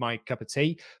not really my cup of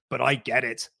tea, but I get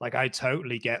it. Like, I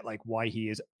totally get like why he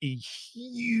is a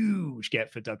huge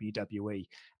get for WWE,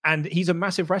 and he's a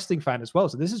massive wrestling fan as well.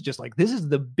 So this is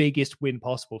the biggest win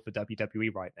possible for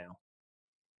WWE right now.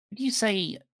 Did you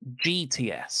say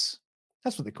GTS?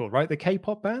 That's what they call, right? The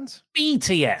K-pop bands?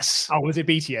 BTS. Oh, was it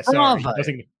BTS?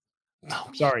 Sorry.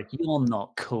 Sorry. You're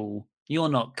not cool. You're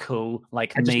not cool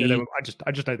like I me.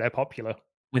 I just know they're popular.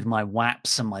 With my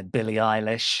WAPs and my Billie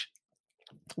Eilish.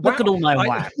 Look at all my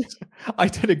WAPs. I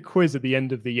did a quiz at the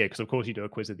end of the year, because of course you do a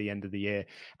quiz at the end of the year.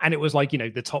 And it was like,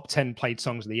 the top 10 played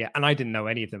songs of the year. And I didn't know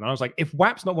any of them. And I was like, if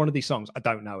WAP's not one of these songs, I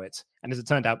don't know it. And as it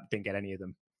turned out, didn't get any of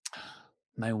them.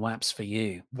 No WAPs for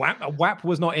you. WAP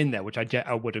was not in there, which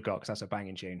I would have got, because that's a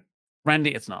banging tune.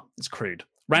 Randy, it's not. It's crude.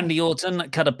 Randy Orton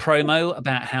cut a promo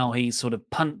about how he sort of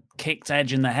kicked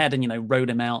Edge in the head and, rode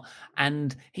him out.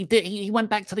 And he went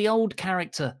back to the old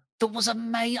character. That was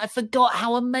amazing. I forgot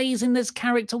how amazing this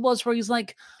character was, where he's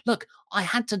like, look, I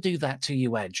had to do that to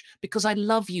you, Edge, because I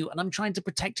love you and I'm trying to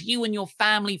protect you and your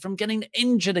family from getting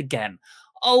injured again.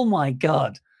 Oh my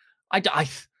God.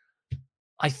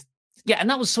 Yeah,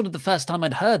 and that was sort of the first time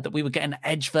I'd heard that we were getting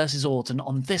Edge versus Orton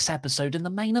on this episode in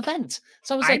the main event.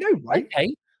 So I was like, right?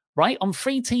 Okay, right, on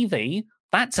free TV,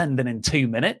 that's ending in 2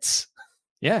 minutes.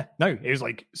 Yeah, no, it was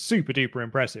like super duper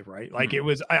impressive, right? Like, it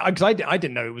was, I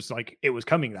didn't know it was like, it was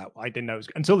coming that way. I didn't know it was,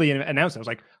 until the announcement, I was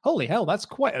like, holy hell, that's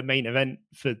quite a main event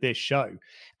for this show.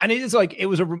 And it is like, it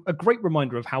was a great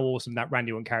reminder of how awesome that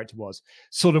Randy Orton character was.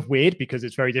 Sort of weird, because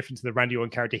it's very different to the Randy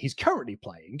Orton character he's currently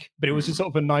playing, but it was just sort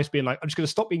of a nice being like, I'm just going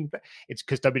to stop being, it's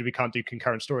because WWE can't do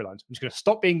concurrent storylines. I'm just going to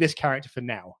stop being this character for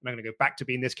now. And I'm going to go back to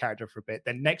being this character for a bit.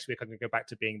 Then next week, I'm going to go back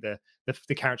to being the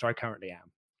character I currently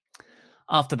am.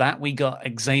 After that, we got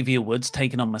Xavier Woods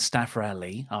taking on Mustafa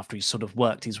Ali after he sort of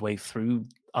worked his way through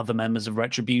other members of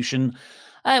Retribution.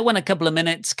 It went a couple of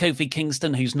minutes. Kofi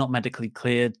Kingston, who's not medically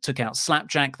cleared, took out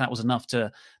Slapjack. That was enough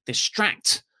to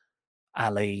distract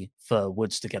Ali for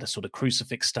Woods to get a sort of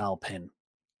crucifix-style pin.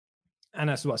 And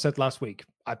that's what I said last week.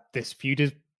 This feud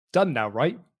is done now,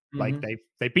 right? Mm-hmm. Like,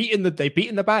 they've beaten the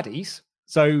baddies.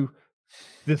 So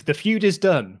the feud is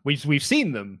done. We've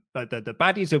seen them. The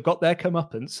baddies have got their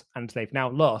comeuppance and they've now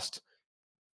lost.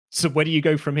 So where do you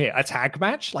go from here? A tag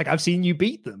match? Like, I've seen you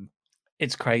beat them.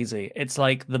 It's crazy. It's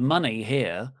like the money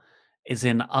here is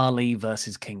in Ali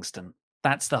versus Kingston.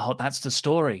 That's the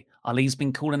story. Ali's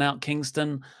been calling out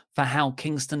Kingston for how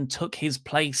Kingston took his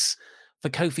place for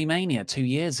Kofi Mania 2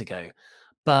 years ago.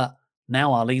 But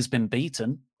now Ali's been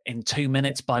beaten in 2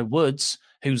 minutes by Woods,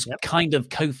 who's kind of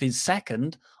Kofi's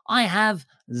second. I have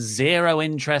zero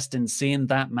interest in seeing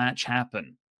that match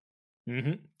happen.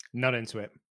 Mm-hmm. Not into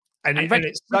it. And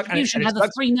Retribution had a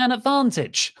 3-man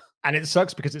advantage. And it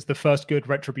sucks because it's the first good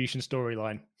Retribution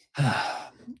storyline.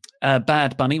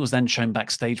 Bad Bunny was then shown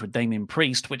backstage with Damian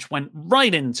Priest, which went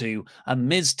right into a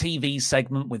Miz TV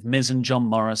segment with Miz and John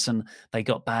Morrison. They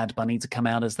got Bad Bunny to come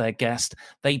out as their guest.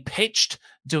 They pitched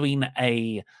doing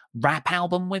a rap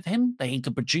album with him. They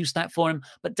could produce that for him,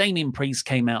 but Damian Priest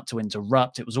came out to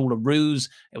interrupt. It was all a ruse.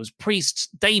 It was Priest's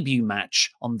debut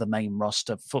match on the main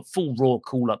roster for full Raw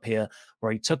call-up here,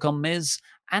 where he took on Miz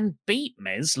and beat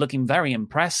Miz, looking very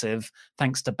impressive,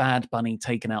 thanks to Bad Bunny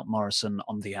taking out Morrison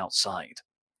on the outside.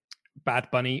 Bad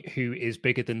Bunny, who is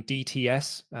bigger than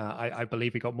DTS. I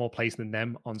believe he got more plays than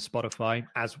them on Spotify.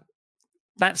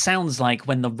 That sounds like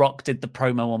when The Rock did the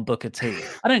promo on Booker T.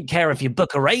 I don't care if you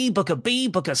Booker A, Booker B,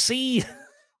 Booker C.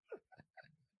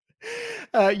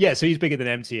 So he's bigger than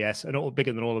MTS and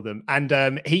bigger than all of them. And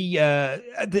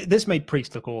this made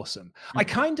Priest look awesome. Mm-hmm. I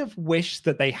kind of wish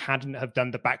that they hadn't have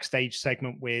done the backstage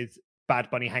segment with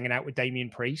Bad Bunny hanging out with Damian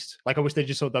Priest. Like, I wish they'd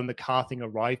just sort of done the car thing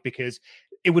arrive, because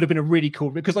it would have been a really cool,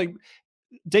 because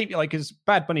because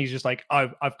Bad Bunny's just like,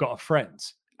 I've got a friend.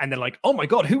 And they're like, oh my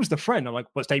God, who's the friend? I'm like,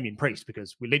 well, it's Damian Priest,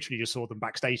 because we literally just saw them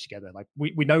backstage together. Like,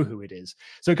 we know who it is.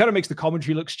 So it kind of makes the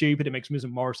commentary look stupid. It makes Miz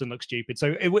and Morrison look stupid.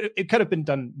 So it could have been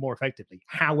done more effectively.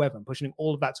 However, I'm pushing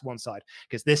all of that to one side,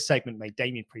 because this segment made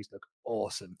Damian Priest look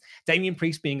awesome. Damian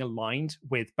Priest being aligned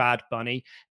with Bad Bunny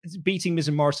beating Miz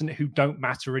and Morrison, who don't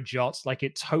matter a jot. Like,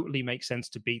 it totally makes sense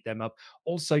to beat them up.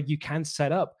 Also, you can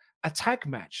set up a tag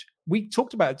match. We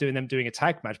talked about doing a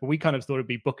tag match, but we kind of thought it'd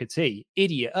be Booker T.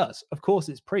 Idiot us. Of course,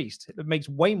 it's Priest. It makes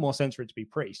way more sense for it to be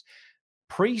Priest.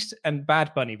 Priest and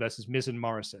Bad Bunny versus Miz and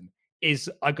Morrison is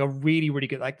like a really, really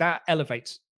good, like that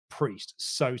elevates Priest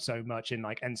so much in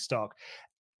like end stock.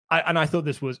 And I thought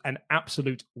this was an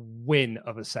absolute win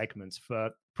of a segment for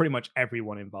pretty much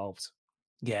everyone involved.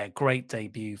 Yeah, great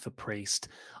debut for Priest.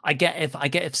 I get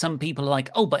if some people are like,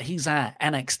 oh, but he's a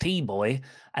NXT boy,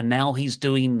 and now he's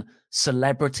doing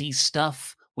celebrity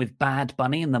stuff with Bad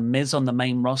Bunny and the Miz on the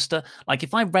main roster. Like,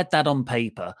 if I read that on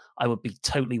paper, I would be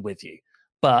totally with you.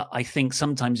 But I think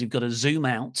sometimes you've got to zoom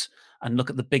out and look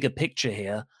at the bigger picture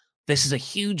here. This is a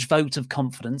huge vote of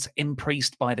confidence in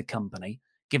Priest by the company,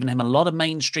 giving him a lot of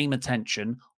mainstream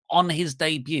attention on his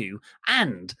debut.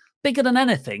 And bigger than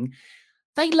anything,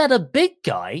 they let a big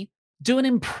guy do an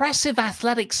impressive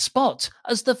athletic spot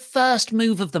as the first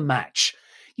move of the match.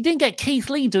 You didn't get Keith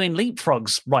Lee doing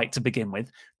leapfrogs right to begin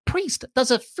with. Priest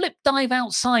does a flip dive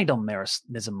outside on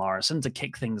Miz and Morrison to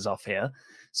kick things off here.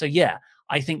 So yeah,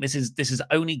 I think this is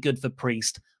only good for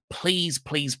Priest. Please,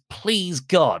 please, please,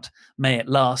 God, may it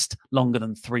last longer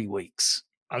than 3 weeks.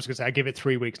 I was going to say, I give it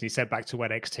 3 weeks and he sent back to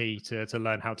NXT to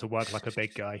learn how to work like a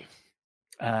big guy.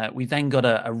 We then got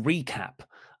a recap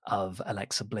of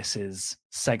Alexa Bliss's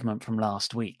segment from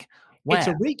last week. It's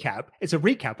a recap. It's a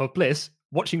recap of Bliss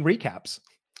watching recaps.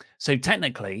 So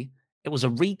technically, it was a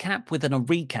recap within a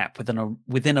recap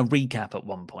within a recap at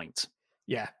one point.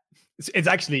 Yeah, it's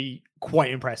actually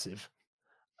quite impressive.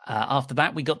 After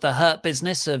that, we got the Hurt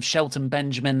Business of Shelton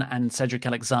Benjamin and Cedric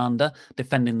Alexander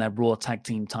defending their Raw Tag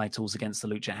Team titles against the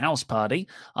Lucha House Party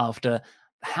after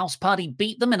House Party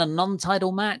beat them in a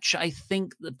non-title match, I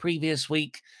think, the previous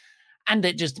week. And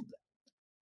it just,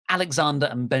 Alexander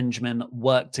and Benjamin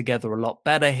work together a lot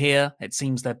better here. It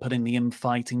seems they're putting the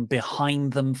infighting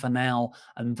behind them for now,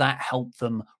 and that helped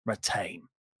them retain.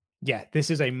 Yeah, this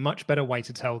is a much better way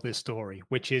to tell this story,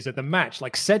 which is that the match,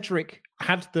 like Cedric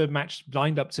had the match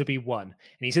lined up to be won, and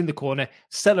he's in the corner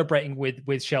celebrating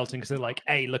with Shelton because they're like,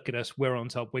 hey, look at us, we're on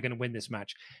top, we're going to win this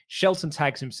match. Shelton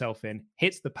tags himself in,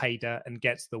 hits the pay dirt, and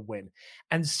gets the win.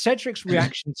 And Cedric's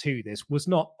reaction to this was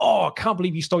not, oh, I can't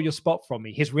believe you stole your spot from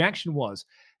me. His reaction was,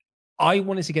 I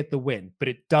wanted to get the win, but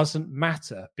it doesn't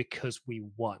matter because we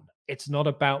won. It's not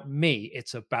about me.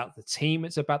 It's about the team.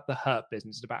 It's about the Hurt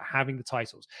Business. It's about having the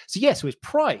titles. So yes, his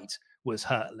pride was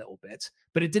hurt a little bit,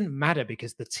 but it didn't matter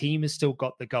because the team has still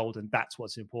got the gold, and that's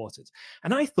what's important.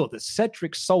 And I thought that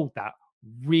Cedric sold that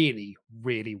really,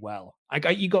 really well.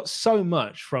 You got so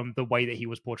much from the way that he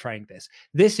was portraying this.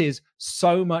 This is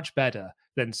so much better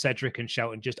than Cedric and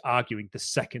Shelton just arguing the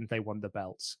second they won the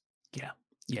belts.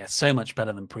 Yeah, so much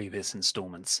better than previous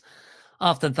installments.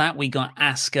 After that, we got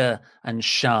Asuka and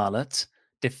Charlotte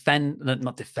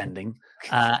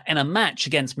in a match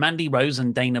against Mandy Rose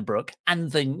and Dana Brooke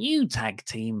and the new tag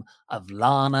team of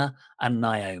Lana and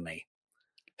Naomi,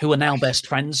 who are now best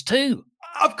friends too.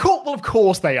 Of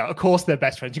course they are. Of course they're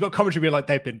best friends. You got commentary being like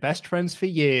they've been best friends for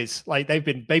years. Like they've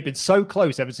been so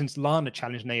close ever since Lana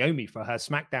challenged Naomi for her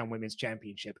SmackDown Women's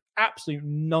Championship. Absolute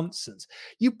nonsense.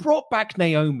 You brought back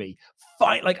Naomi.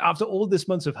 Like after all this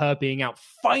months of her being out,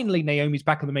 finally Naomi's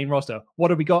back on the main roster. What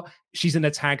have we got? She's in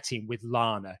a tag team with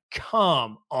Lana.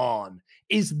 Come on.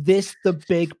 Is this the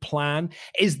big plan?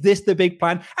 Is this the big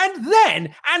plan? And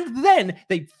then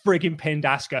they friggin' pinned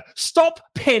Asuka. Stop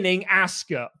pinning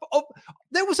Asuka. Oh,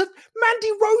 there was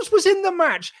Mandy Rose was in the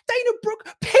match. Dana Brooke,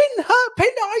 pin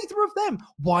either of them.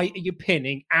 Why are you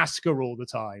pinning Asuka all the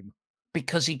time?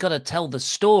 Because you got to tell the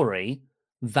story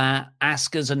that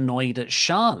Asuka's annoyed at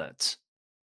Charlotte.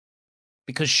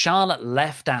 Because Charlotte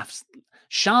left after...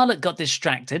 Charlotte got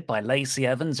distracted by Lacey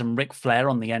Evans and Ric Flair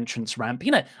on the entrance ramp,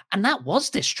 and that was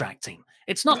distracting.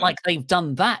 It's not like they've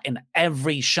done that in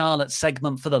every Charlotte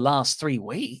segment for the last 3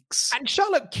 weeks. And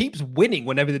Charlotte keeps winning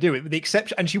whenever they do it, with the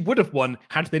exception, and she would have won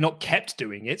had they not kept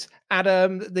doing it at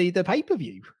the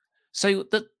pay-per-view. So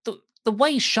the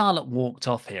way Charlotte walked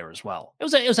off here as well, it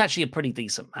was actually a pretty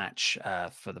decent match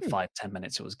for the 5-10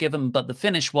 minutes it was given, but the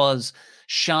finish was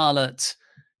Charlotte...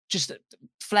 Just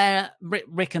Flair,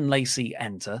 Rick and Lacey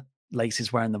enter.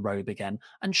 Lacey's wearing the robe again.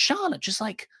 And Charlotte just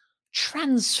like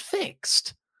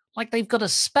transfixed. Like they've got a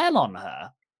spell on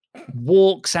her.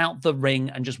 Walks out the ring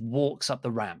and just walks up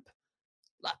the ramp.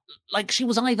 Like she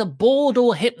was either bored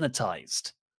or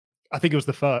hypnotized. I think it was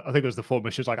the former.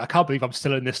 She was like, I can't believe I'm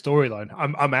still in this storyline.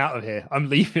 I'm out of here. I'm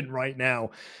leaving right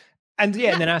now. And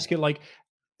and then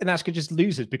Asuka just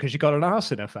loses because she got an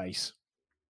arse in her face.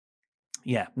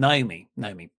 Yeah, Naomi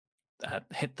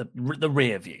hit the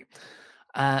rear view.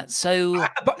 But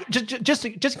just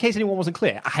in case anyone wasn't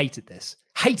clear, I hated this.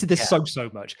 So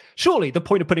much. Surely the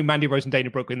point of putting Mandy Rose and Dana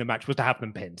Brooke in the match was to have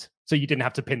them pinned, so you didn't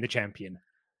have to pin the champion.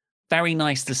 Very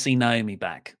nice to see Naomi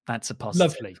back. That's a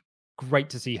positive. Lovely. Great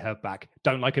to see her back.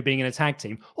 Don't like her being in a tag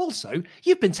team. Also,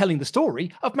 you've been telling the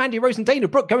story of Mandy Rose and Dana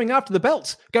Brooke going after the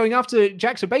belts, going after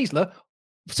Jackson Baszler.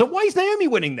 So why is Naomi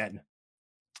winning then?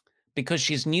 Because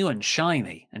she's new and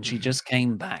shiny, and she just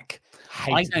came back.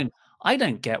 I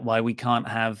don't get why we can't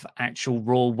have actual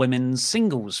Raw women's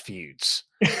singles feuds.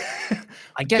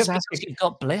 I guess because you've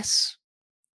got Bliss.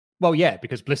 Well, yeah,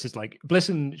 because Bliss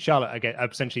and Charlotte are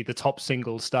essentially the top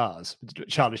single stars.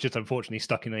 Charlotte's just unfortunately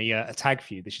stuck in a tag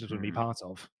feud that she doesn't want to be part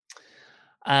of.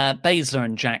 Baszler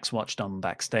and Jax watched on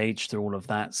backstage through all of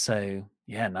that. So,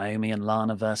 yeah, Naomi and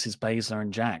Lana versus Baszler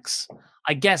and Jax.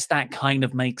 I guess that kind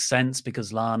of makes sense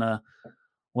because Lana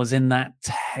was in that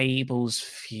tables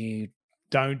feud.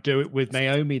 Don't do it with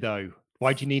Naomi, though.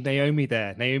 Why do you need Naomi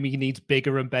there? Naomi needs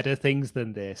bigger and better things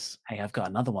than this. Hey, I've got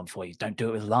another one for you. Don't do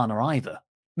it with Lana either.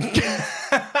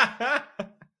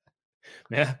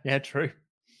 Yeah, true.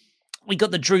 We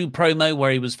got the Drew promo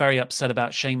where he was very upset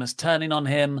about Sheamus turning on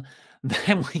him.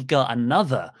 Then we got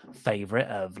another favorite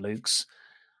of Luke's,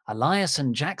 Elias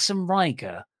and Jackson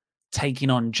Ryker taking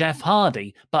on Jeff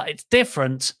Hardy, but it's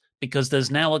different because there's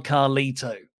now a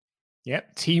Carlito.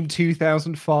 Yep, Team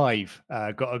 2005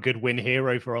 got a good win here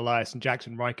over Elias and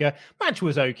Jackson Ryker. Match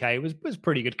was okay. It was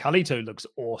pretty good. Carlito looks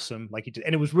awesome,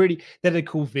 and it was really, they had a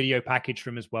cool video package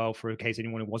for him as well, for in case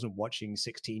anyone who wasn't watching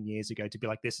 16 years ago to be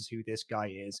like, this is who this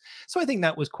guy is. So I think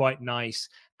that was quite nice.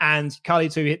 And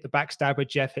Carlito hit the backstabber,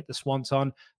 Jeff hit the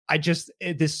swanton.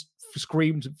 This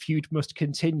screamed feud must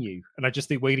continue, and I just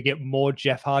think we're going to get more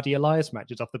Jeff Hardy Elias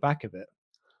matches off the back of it.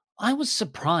 I was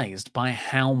surprised by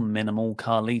how minimal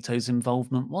Carlito's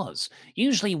involvement was.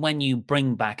 Usually when you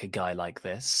bring back a guy like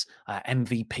this,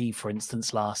 MVP, for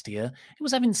instance, last year, he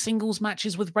was having singles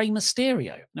matches with Rey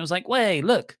Mysterio. And it was like, wait,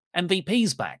 look,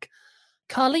 MVP's back.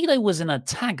 Carlito was in a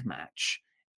tag match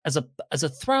as a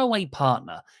throwaway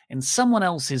partner in someone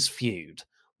else's feud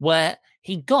where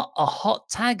he got a hot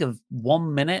tag of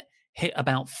 1 minute, hit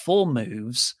about 4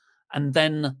 moves, and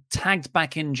then tagged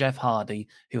back in Jeff Hardy,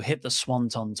 who hit the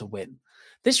swanton to win.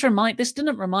 This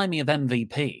didn't remind me of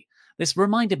MVP. This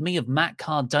reminded me of Matt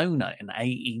Cardona in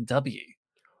AEW.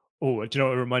 Oh, do you know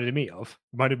what it reminded me of? It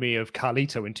reminded me of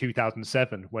Carlito in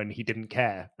 2007 when he didn't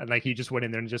care. And he just went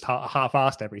in there and just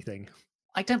half-assed everything.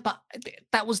 But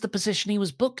that was the position he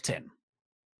was booked in.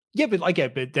 Yeah,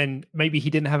 but then maybe he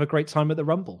didn't have a great time at the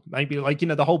Rumble. Maybe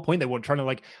the whole point they were trying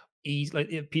to ease,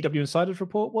 PW Insider's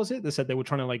report, was it? They said they were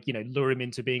trying to lure him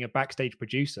into being a backstage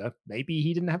producer. Maybe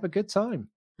he didn't have a good time.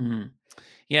 Mm.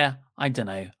 Yeah, I don't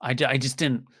know. I just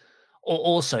didn't.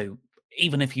 Also,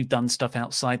 even if you've done stuff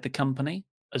outside the company,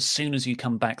 as soon as you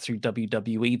come back through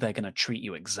WWE, they're going to treat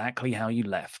you exactly how you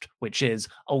left, which is,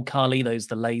 Carlito's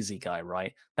the lazy guy,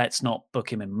 right? Let's not book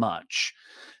him in much.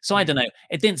 So I don't know.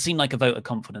 It didn't seem like a vote of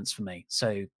confidence for me.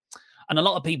 So, and a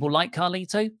lot of people like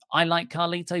Carlito. I like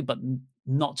Carlito, but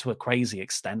not to a crazy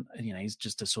extent. He's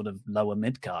just a sort of lower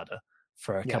mid-carder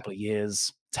for a couple of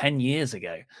years, 10 years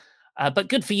ago. But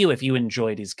good for you if you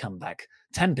enjoyed his comeback.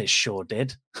 Tempest sure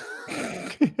did.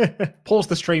 Pause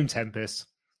the stream, Tempest.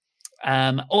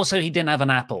 Also, he didn't have an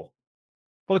apple.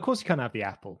 Well, of course he can't have the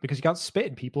apple because you can't spit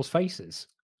in people's faces.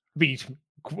 But you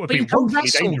can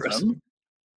wrestle them.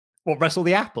 What, wrestle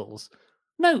the apples?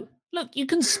 No, look, you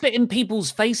can spit in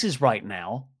people's faces right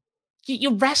now.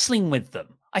 You're wrestling with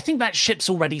them. I think that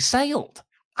ship's already sailed.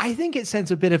 I think it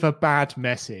sends a bit of a bad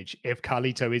message if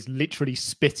Carlito is literally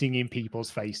spitting in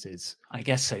people's faces. I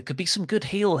guess so. Could be some good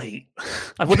heel heat.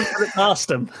 I wouldn't put it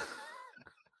past him.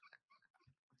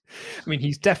 I mean,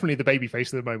 he's definitely the babyface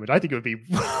at the moment. I think it would be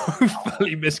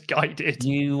fully misguided.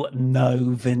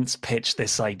 Vince pitched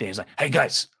this idea. He's like, hey,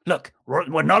 guys, look,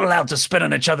 we're not allowed to spit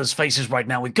on each other's faces right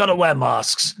now. We've got to wear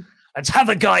masks. Let's have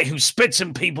a guy who spits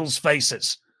in people's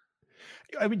faces.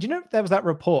 I mean, do you know there was that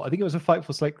report? I think it was a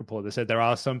Fightful Select report that said there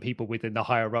are some people within the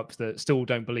higher-ups that still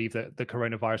don't believe that the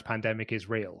coronavirus pandemic is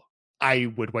real.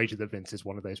 I would wager that Vince is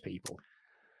one of those people.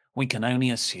 We can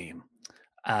only assume.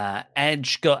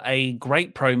 Edge got a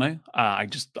great promo. I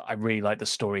really like the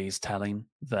story he's telling,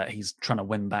 that he's trying to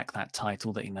win back that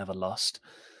title that he never lost.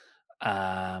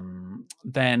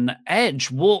 Then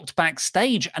Edge walked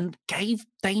backstage and gave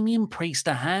Damian Priest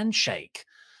a handshake.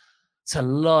 It's a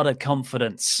lot of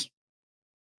confidence.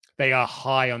 They are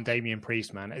high on Damian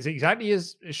Priest, man. It's exactly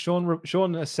as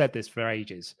Sean has said this for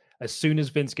ages. As soon as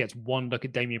Vince gets one look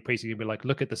at Damian Priest, he's going to be like,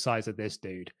 look at the size of this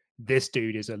dude. This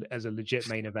dude is a legit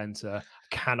main eventer.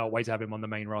 Cannot wait to have him on the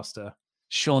main roster.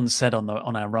 Sean said on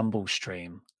our Rumble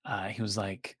stream, he was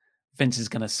like, Vince is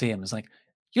going to see him. It's like,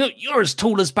 you're as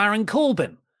tall as Baron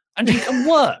Corbin, and you can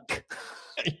work.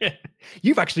 Yeah.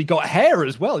 You've actually got hair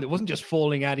as well. It wasn't just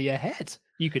falling out of your head.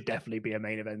 You could definitely be a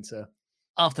main eventer.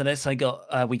 After this, we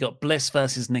got Bliss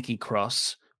versus Nikki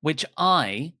Cross, which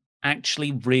I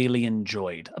actually really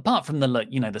enjoyed. Apart from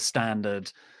the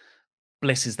standard,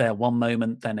 Bliss is there one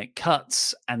moment, then it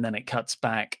cuts, and then it cuts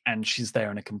back, and she's there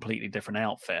in a completely different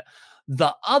outfit.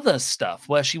 The other stuff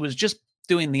where she was just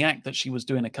doing the act that she was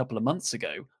doing a couple of months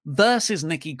ago versus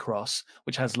Nikki Cross,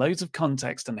 which has loads of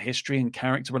context and history and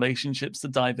character relationships to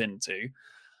dive into.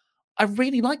 I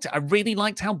really liked it. I really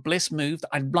liked how Bliss moved.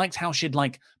 I liked how she'd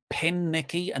pin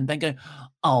Nikki and then go,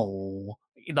 oh,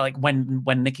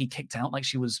 when Nikki kicked out, like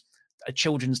she was a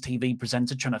children's TV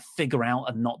presenter trying to figure out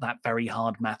a not that very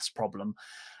hard maths problem.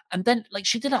 And then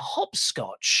she did a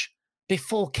hopscotch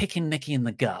before kicking Nikki in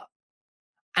the gut.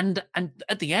 And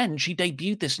at the end, she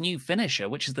debuted this new finisher,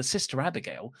 which is the Sister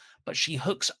Abigail, but she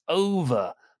hooks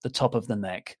over the top of the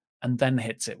neck and then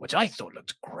hits it, which I thought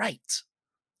looked great.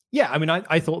 Yeah, I mean,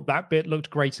 I thought that bit looked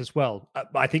great as well.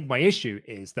 I think my issue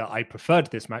is that I preferred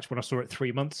this match when I saw it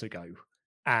 3 months ago,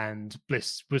 and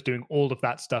Bliss was doing all of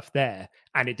that stuff there,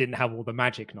 and it didn't have all the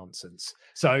magic nonsense.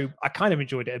 So I kind of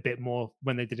enjoyed it a bit more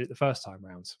when they did it the first time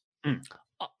round.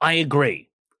 I agree,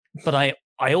 but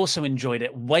I also enjoyed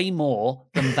it way more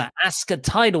than the Asuka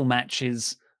title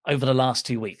matches over the last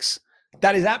 2 weeks.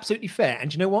 That is absolutely fair.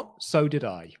 And you know what? So did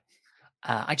I.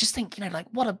 I just think,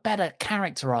 what a better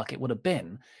character arc it would have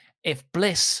been if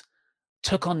Bliss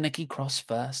took on Nikki Cross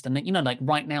first. And then,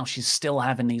 right now she's still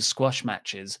having these squash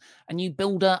matches and you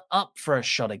build her up for a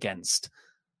shot against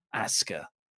Asuka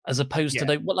as opposed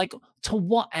to to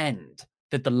what end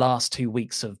did the last 2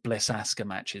 weeks of Bliss Asuka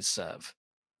matches serve?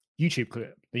 YouTube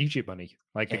clip, the YouTube money.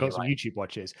 They got some YouTube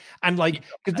watches. And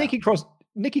because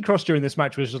Nikki Cross during this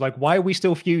match was just like, why are we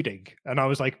still feuding? And I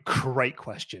was like, great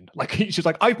question. She's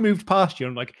like, I've moved past you.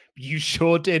 I'm like, you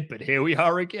sure did, but here we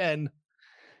are again.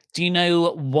 Do you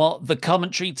know what the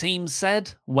commentary team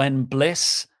said when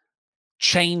Bliss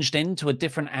changed into a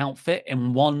different outfit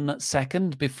in 1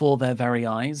 second before their very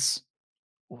eyes?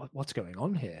 What's going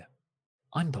on here?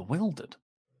 I'm bewildered.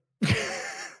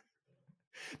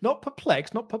 Not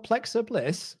perplexer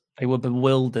Bliss. They were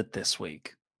bewildered this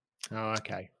week. Oh,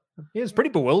 okay. Yeah, it's pretty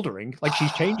bewildering.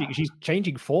 She's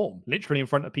changing form, literally in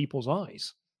front of people's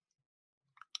eyes.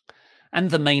 And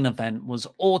the main event was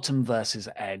Orton versus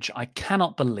Edge. I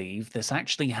cannot believe this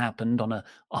actually happened on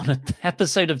an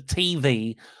episode of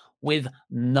TV with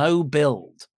no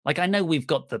build. I know we've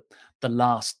got the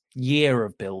last year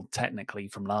of build technically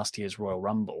from last year's Royal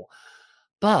Rumble,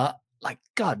 but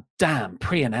god damn,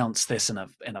 pre-announce this in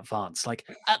advance.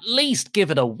 At least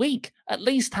give it a week. At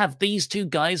least have these two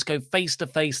guys go face to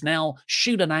face now,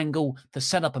 shoot an angle to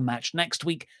set up a match next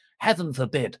week. Heaven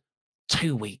forbid,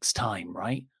 2 weeks time,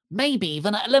 right? Maybe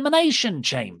even an Elimination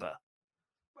Chamber.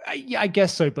 Yeah, I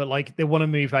guess so. But they want to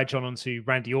move Edge onto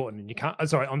Randy Orton, and you can't.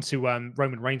 Onto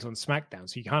Roman Reigns on SmackDown,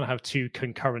 so you can't have two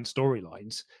concurrent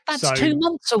storylines. That's 2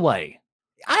 months away.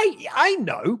 I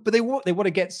know, but they want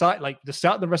to get started. The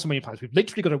start of the WrestleMania plans.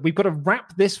 We've got to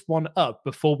wrap this one up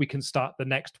before we can start the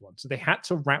next one. So they had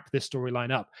to wrap this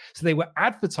storyline up. So they were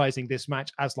advertising this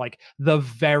match as the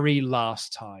very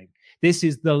last time. This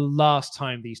is the last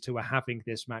time these two are having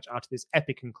this match after this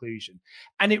epic conclusion.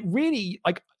 And it really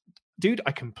dude,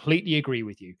 I completely agree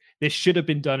with you. This should have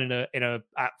been done in a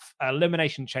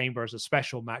Elimination Chamber as a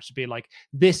special match to be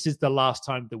this is the last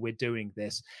time that we're doing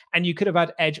this. And you could have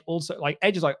had Edge also.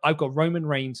 Edge is I've got Roman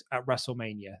Reigns at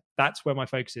WrestleMania. That's where my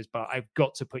focus is, but I've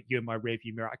got to put you in my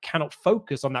rearview mirror. I cannot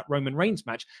focus on that Roman Reigns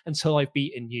match until I've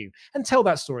beaten you and tell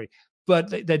that story.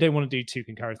 But they don't want to do two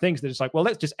concurrent things. They're just well,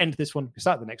 let's just end this one. We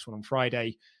start the next one on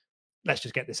Friday. Let's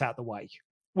just get this out of the way.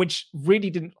 Which really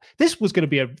didn't. This was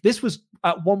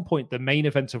at one point the main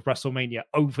event of WrestleMania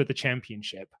over the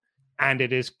championship, and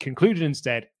it is concluded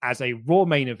instead as a Raw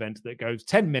main event that goes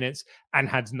 10 minutes and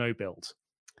has no build.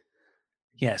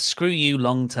 Yeah, screw you,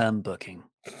 long-term booking.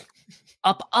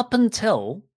 Up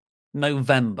until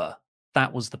November,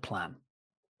 that was the plan.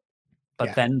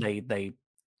 But then they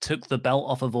took the belt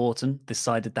off of Orton,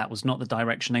 decided that was not the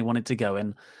direction they wanted to go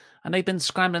in, and they've been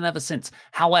scrambling ever since.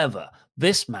 However,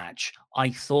 this match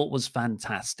I thought was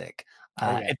fantastic.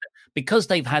 Because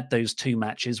they've had those two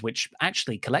matches, which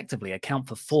actually collectively account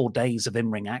for 4 days of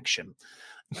in-ring action,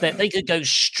 that they could go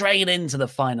straight into the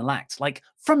final act.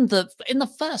 In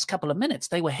the first couple of minutes,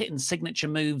 they were hitting signature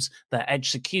moves, the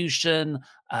execution,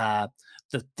 the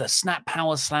snap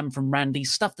power slam from Randy,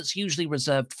 stuff that's usually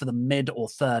reserved for the mid or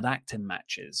third act in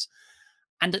matches.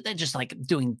 And they're just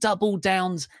doing double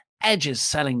downs. Edge is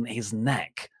selling his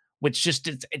neck which just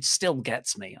it still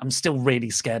gets me. I'm still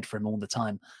really scared for him all the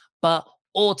time. But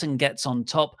Orton gets on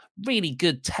top. Really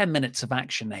good 10 minutes of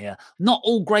action here. Not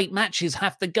all great matches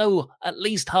have to go at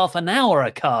least half an hour,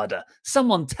 Okada.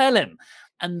 Someone tell him.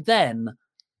 And then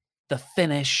the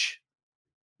finish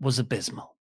was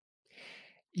abysmal.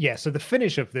 Yeah, so the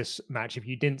finish of this match, if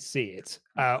you didn't see it,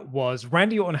 was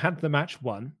Randy Orton had the match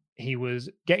won. He was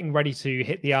getting ready to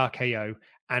hit the RKO,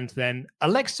 and then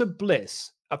Alexa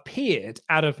Bliss appeared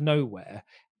out of nowhere,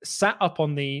 sat up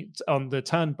on the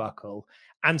turnbuckle,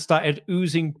 and started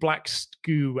oozing black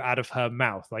goo out of her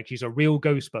mouth like she's a real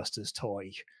Ghostbusters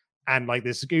toy. And like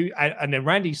this goo, and then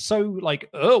Randy's so like,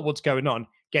 oh, what's going on?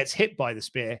 Gets hit by the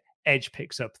spear. Edge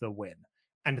picks up the win,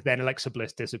 and then Alexa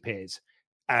Bliss disappears.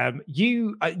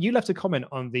 You left a comment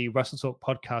on the Wrestle Talk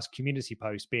podcast community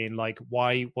post being like,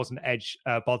 why wasn't Edge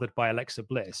bothered by Alexa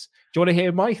Bliss? Do you want to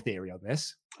hear my theory on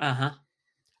this?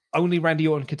 Only Randy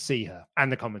Orton could see her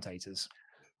and the commentators.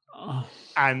 Oh.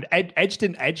 And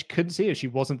Edge couldn't see her. She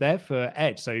wasn't there for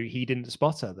Edge, so he didn't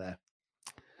spot her there.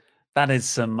 That is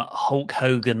some Hulk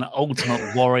Hogan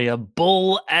Ultimate Warrior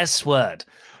bull S word.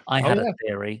 I had a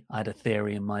theory. I had a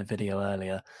theory in my video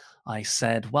earlier. I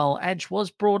said, well, Edge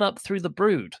was brought up through the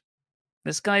Brood.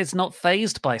 This guy is not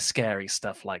fazed by scary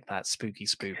stuff like that.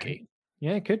 Spooky.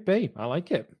 Yeah, it could be. I like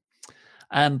it.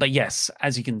 But yes,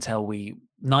 as you can tell,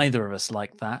 neither of us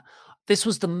like that. This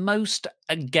was the most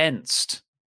against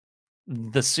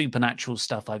the supernatural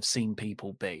stuff I've seen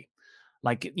people be.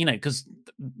 Like, you know, because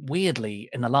weirdly,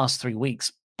 in the last 3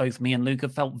 weeks, both me and Luca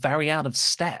felt very out of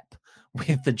step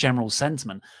with the general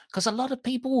sentiment, because a lot of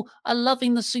people are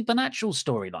loving the supernatural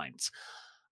storylines.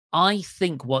 I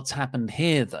think what's happened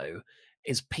here, though,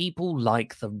 is people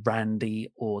like the Randy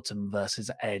Orton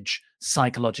versus Edge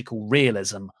psychological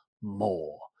realism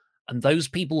more. And those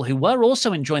people who were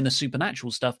also enjoying the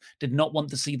supernatural stuff did not want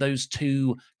to see those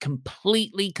two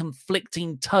completely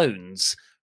conflicting tones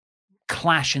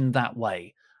clash in that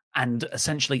way and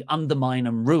essentially undermine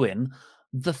and ruin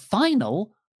the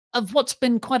final of what's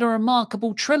been quite a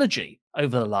remarkable trilogy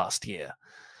over the last year.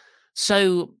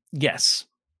 So, yes.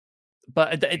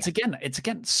 But it's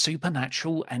again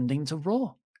supernatural ending to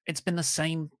Raw. It's been the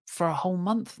same for a whole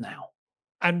month now.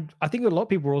 And I think a lot of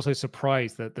people were also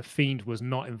surprised that The Fiend was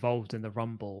not involved in the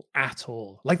Rumble at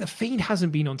all. Like, The Fiend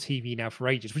hasn't been on TV now for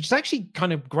ages, which is actually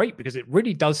kind of great because it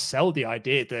really does sell the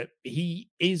idea that he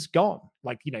is gone.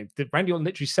 Like, you know, Randy Orton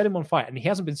literally set him on fire and he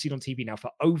hasn't been seen on TV now for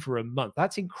over a month.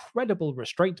 That's incredible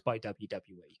restraint by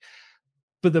WWE.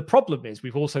 But the problem is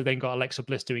we've also then got Alexa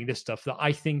Bliss doing this stuff that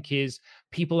I think is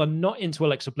people are not into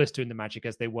Alexa Bliss doing the magic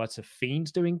as they were to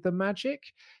Fiend doing the magic.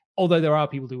 Although there are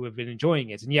people who have been enjoying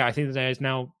it. And yeah, I think that there's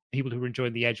now people who are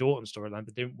enjoying the Edge Orton storyline,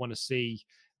 but don't want to see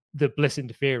the Bliss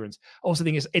interference. Also, the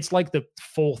thing is, it's like the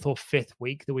 4th or 5th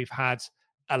week that we've had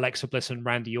Alexa Bliss and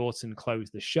Randy Orton close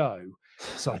the show.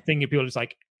 So I think people are just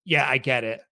like, yeah, I get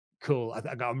it. Cool.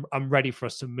 I'm ready for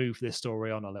us to move this story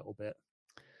on a little bit.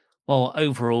 Well,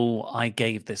 overall, I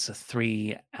gave this a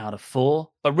 3 out of 4,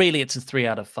 but really it's a 3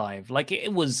 out of 5. Like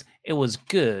it was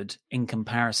good in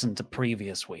comparison to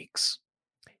previous weeks.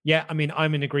 Yeah, I mean,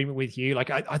 I'm in agreement with you. Like,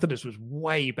 I thought this was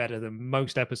way better than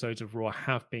most episodes of Raw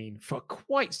have been for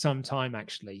quite some time,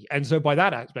 actually. And so by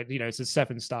that aspect, you know, it's a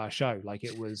 7-star show. Like,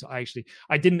 it was I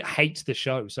didn't hate the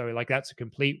show. So, like, that's a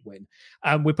complete win.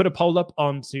 We put a poll up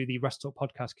onto the Wrestle Talk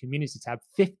podcast community tab.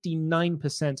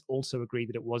 59% also agree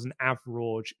that it was an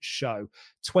average show.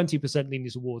 20% leaning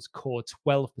towards core,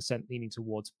 12% leaning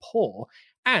towards poor.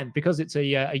 And because it's a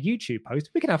YouTube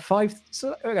post, we can have 5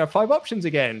 options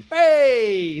again.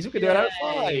 Hey, so we can do it out of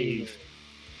 5.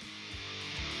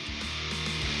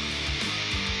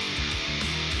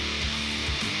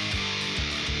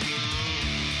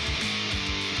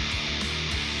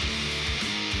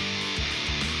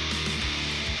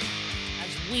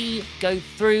 As we go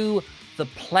through the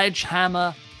Pledge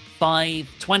Hammer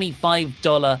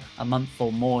 $25 a month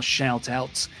for more shout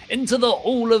outs into the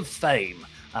Hall of Fame.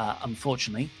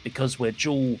 Unfortunately, because we're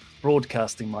dual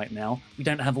broadcasting right now, we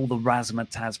don't have all the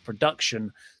razzmatazz production,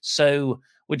 so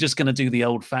we're just going to do the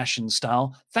old-fashioned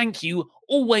style. Thank you,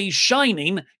 always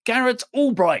shining, Garrett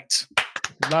Albright.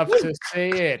 Love to see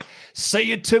it. Say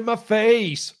it to my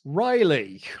face,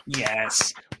 Riley.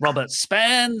 Yes, Robert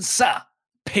Spencer,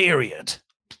 period.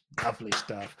 Lovely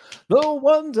stuff. The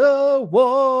Wonder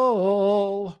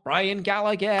Wall, Brian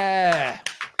Gallagher.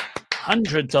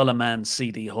 $100 man,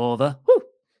 CD Horther. Woo.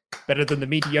 Better than the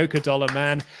mediocre dollar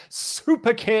man.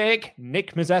 Super Kick,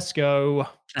 Nick Mazesko.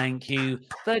 Thank you.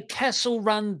 The Kessel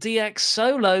Run DX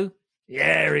Solo.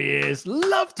 Yeah, he is.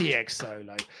 Love DX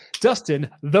Solo. Dustin,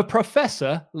 the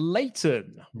Professor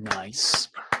Layton. Nice.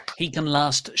 He can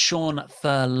last Sean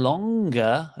for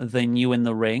longer than you in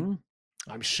the ring.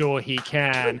 I'm sure he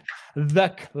can.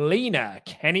 The cleaner,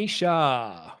 Kenny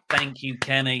Shaw. Thank you,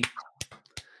 Kenny.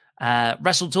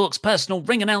 Wrestle Talk's personal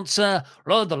ring announcer,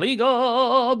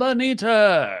 Rodrigo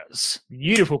Benitez.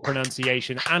 Beautiful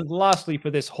pronunciation. And lastly, for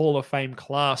this Hall of Fame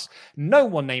class, no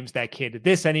one names their kid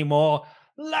this anymore.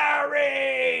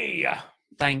 Larry!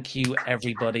 Thank you,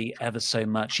 everybody, ever so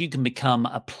much. You can become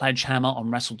a pledge hammer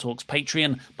on Wrestle Talk's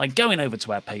Patreon by going over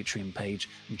to our Patreon page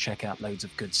and check out loads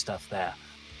of good stuff there.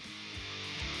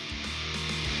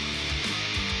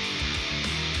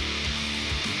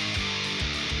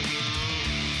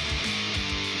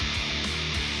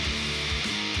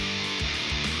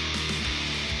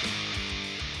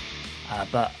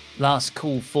 But last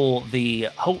call for the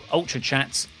Ultra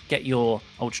Chats. Get your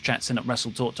Ultra Chats in at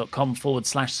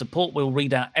WrestleTalk.com/support. We'll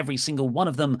read out every single one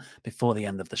of them before the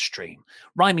end of the stream.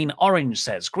 Rhyming Orange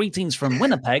says, greetings from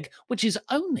Winnipeg, which is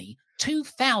only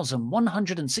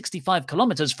 2,165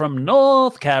 kilometers from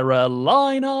North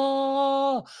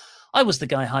Carolina. I was the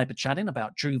guy hyper-chatting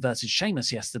about Drew versus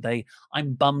Sheamus yesterday.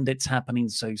 I'm bummed it's happening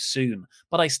so soon,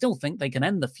 but I still think they can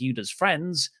end the feud as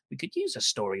friends. We could use a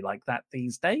story like that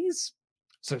these days.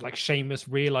 So like Sheamus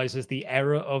realizes the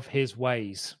error of his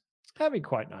ways. That'd be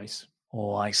quite nice.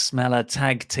 Oh, I smell a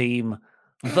tag team.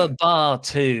 The Bar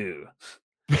 2.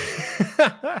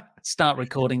 Start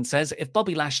Recording says, if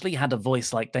Bobby Lashley had a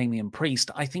voice like Damian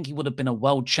Priest, I think he would have been a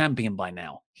world champion by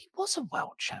now. He was a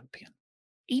world champion.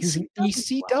 He's an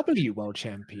ECW world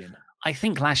champion. I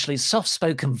think Lashley's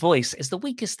soft-spoken voice is the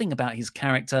weakest thing about his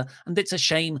character, and it's a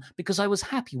shame because I was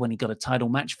happy when he got a title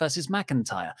match versus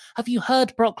McIntyre. Have you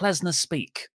heard Brock Lesnar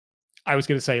speak? I was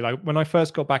going to say, like, when I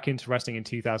first got back into wrestling in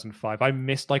 2005, I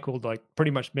missed,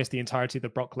 pretty much missed the entirety of the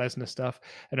Brock Lesnar stuff.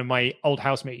 And then my old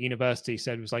housemate at university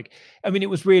said, it was like, I mean, it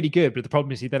was really good, but the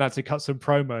problem is he then had to cut some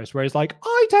promos where he's like,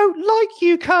 I don't like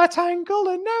you, Kurt Angle,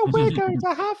 and now we're going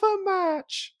to have a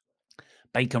match.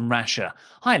 Bacon Rasher.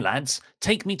 Hi, lads.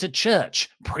 Take me to church.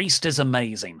 Priest is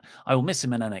amazing. I will miss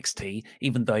him in NXT,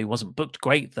 even though he wasn't booked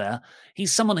great there.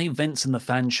 He's someone who Vince and the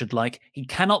fans should like. He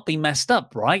cannot be messed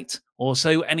up, right?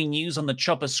 Also, any news on the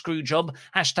Chopper screw job?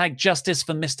 Hashtag justice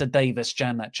for Mr. Davis.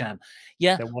 Jam that jam.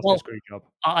 Yeah, there was a screw job.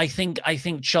 I think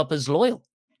Chopper's loyal.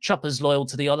 Chopper's loyal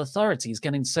to the odd authorities,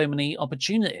 getting so many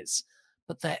opportunities.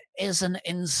 But there is an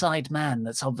inside man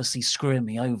that's obviously screwing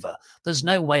me over. There's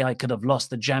no way I could have lost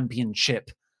the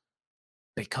championship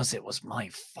because it was my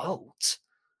fault.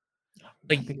 I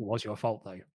think it was your fault,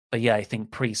 though. But yeah, I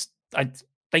think Priest,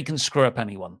 they can screw up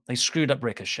anyone. They screwed up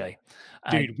Ricochet.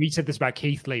 Dude, we said this about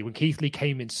Keith Lee. When Keith Lee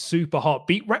came in super hot,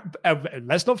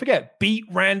 let's not forget, beat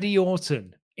Randy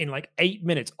Orton in like 8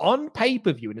 minutes on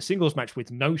pay-per-view in a singles match with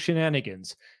no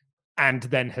shenanigans, and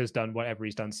then has done whatever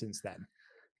he's done since then.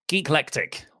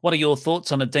 Geeklectic, what are your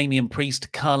thoughts on a Damian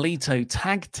Priest Carlito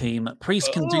tag team?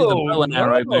 Priest can do the bow and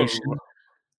arrow motion.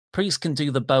 Priest can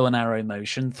do the bow and arrow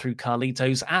motion through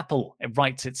Carlito's apple. It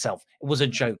writes itself. It was a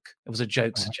joke. It was a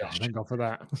joke suggestion. Thank God for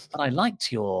that. But I liked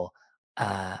your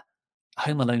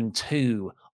Home Alone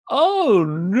 2. Oh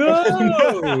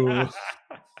no!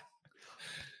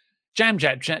 Jam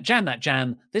that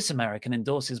jam. This American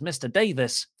endorses Mr.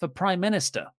 Davis for Prime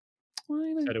Minister.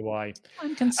 So do I.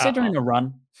 I'm considering a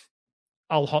run.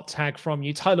 I'll hot tag from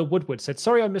you. Tyler Woodward said,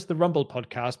 sorry I missed the Rumble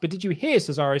podcast, but did you hear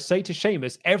Cesaro say to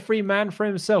Sheamus, every man for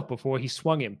himself before he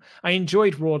swung him? I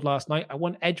enjoyed Raw last night. I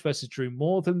want Edge versus Drew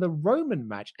more than the Roman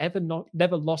match.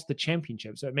 Never lost the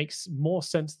championship, so it makes more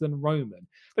sense than Roman.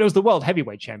 But it was the World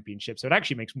Heavyweight Championship, so it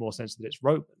actually makes more sense that it's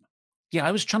Roman. Yeah,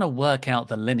 I was trying to work out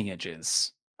the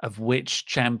lineages of which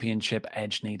championship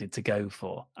Edge needed to go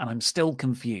for, and I'm still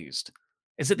confused.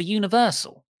 Is it the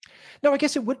Universal? No, I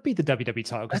guess it would be the WWE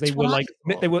title because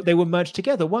they were merged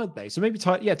together, weren't they? So maybe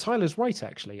Tyler's right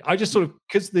actually. I just sort of,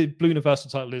 because the Blue Universal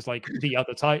title is like the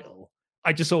other title,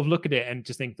 I just sort of look at it and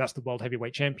just think that's the World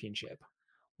Heavyweight Championship.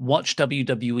 Watch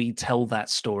WWE tell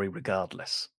that story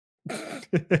regardless.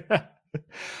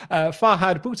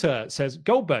 Farhad Buta says,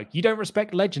 Goldberg, you don't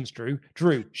respect legends, Drew.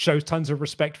 Drew shows tons of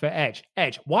respect for Edge.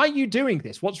 Edge, why are you doing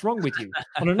this? What's wrong with you?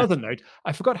 On another note,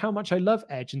 I forgot how much I love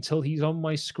Edge until he's on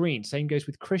my screen. Same goes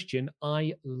with Christian.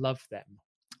 I love them.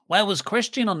 Where was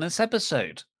Christian on this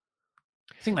episode?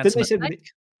 I think that's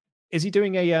is he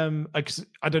doing a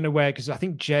I don't know where, because I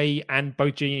think Jay and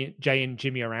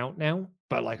Jimmy are out now,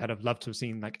 but like I'd have loved to have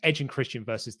seen like Edge and Christian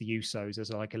versus the Usos as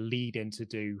like a lead in to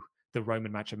do the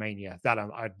Roman match of Mania. That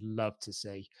I'd love to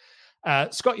see.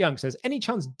 Scott Young says, any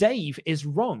chance Dave is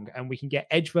wrong and we can get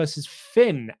Edge versus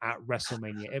Finn at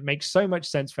WrestleMania? It makes so much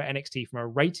sense for NXT from a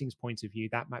ratings point of view.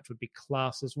 That match would be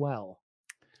class as well.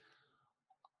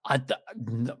 I'm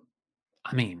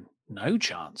I mean, no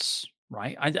chance,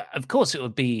 right? Of course, it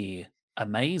would be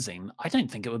amazing. I don't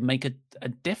think it would make a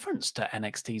difference to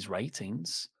NXT's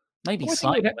ratings. Maybe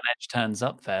slightly when Edge turns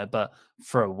up there, but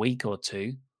for a week or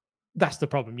two. That's the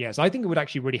problem, yes. I think it would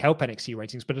actually really help NXT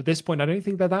ratings, but at this point, I don't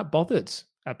think they're that bothered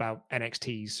about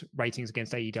NXT's ratings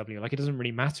against AEW. Like, it doesn't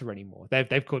really matter anymore.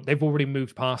 They've already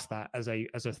moved past that as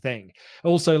a thing.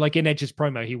 Also, like in Edge's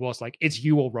promo, he was like, "It's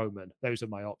you or Roman. Those are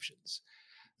my options."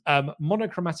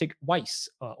 Monochromatic Weiss,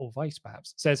 or Vice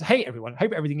perhaps, says, "Hey everyone,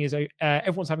 hope everything is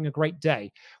everyone's having a great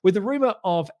day. With the rumor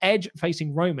of Edge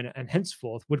facing Roman and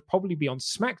henceforth would probably be on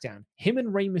SmackDown, him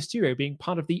and Rey Mysterio being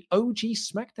part of the OG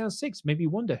SmackDown 6 made me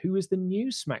wonder who is the new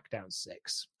SmackDown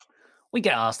 6." We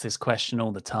get asked this question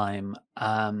all the time.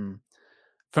 From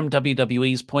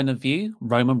WWE's point of view,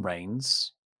 Roman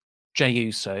Reigns, Jey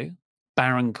Uso,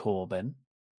 Baron Corbin,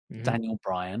 Daniel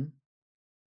Bryan.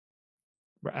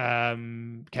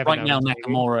 Kevin right now, Owens,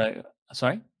 Nakamura.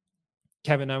 Sorry,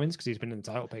 Kevin Owens, because he's been in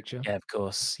the title picture. Yeah, of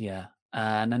course. Yeah,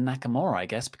 and then Nakamura, I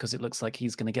guess, because it looks like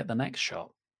he's going to get the next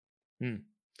shot.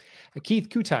 Keith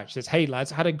Kutach says, "Hey lads,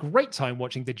 had a great time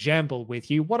watching the Jamble with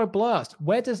you. What a blast!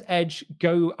 Where does Edge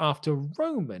go after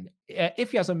Roman?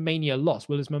 If he has a Mania loss,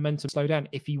 will his momentum slow down?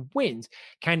 If he wins,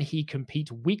 can he compete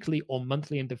weekly or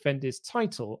monthly and defend his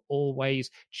title?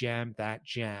 Always jam that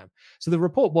jam." So the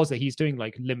report was that he's doing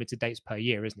like limited dates per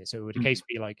year, isn't it? So it would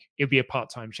be like it would be a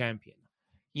part-time champion.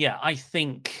 Yeah, I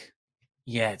think.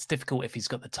 Yeah, it's difficult if he's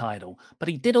got the title. But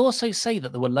he did also say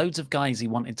that there were loads of guys he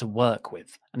wanted to work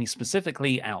with. And he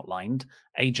specifically outlined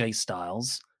AJ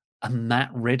Styles and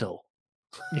Matt Riddle.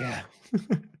 Yeah.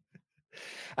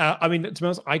 I mean, to be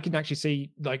honest, I can actually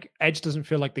see, like, Edge doesn't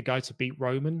feel like the guy to beat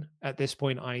Roman at this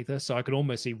point either. So I could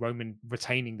almost see Roman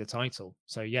retaining the title.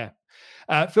 So, yeah.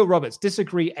 Phil Roberts,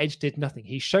 disagree. Edge did nothing.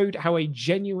 He showed how a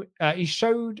genuine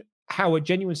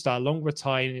star, long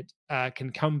retired,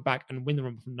 can come back and win the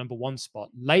Rumble from number one spot.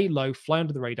 Lay low, fly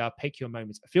under the radar, pick your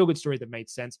moments. A feel-good story that made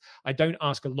sense. I don't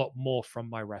ask a lot more from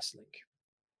my wrestling.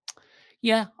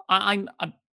 Yeah,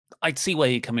 I'd see where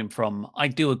you're coming from. I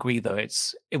do agree, though.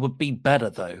 It would be better,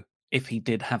 though, if he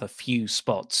did have a few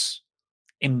spots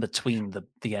in between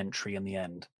the entry and the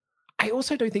end. I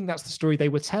also don't think that's the story they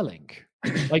were telling.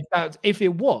 Like that, if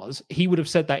it was, he would have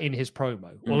said that in his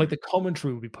promo, or like the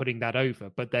commentary would be putting that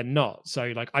over, but they're not.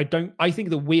 So, like, I think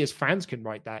that we as fans can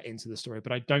write that into the story,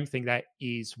 but I don't think that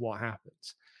is what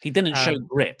happens. He didn't show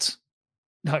grit.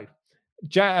 No.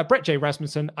 Brett J.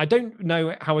 Rasmussen, I don't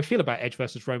know how I feel about Edge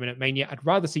versus Roman at Mania. I'd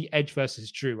rather see Edge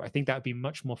versus Drew. I think that would be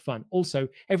much more fun. Also,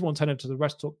 everyone turn over to the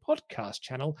Wrestle Talk podcast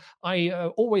channel. I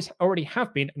already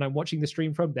have been, and I'm watching the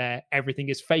stream from there. Everything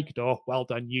is fake, door. Well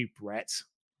done, you, Brett.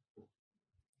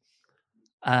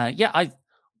 Yeah,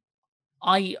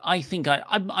 I think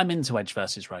I'm into Edge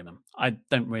versus Roman. I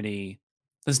don't really.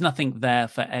 There's nothing there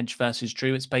for Edge versus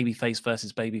Drew. It's babyface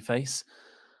versus babyface.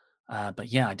 But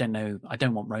yeah, I don't know. I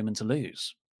don't want Roman to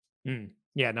lose.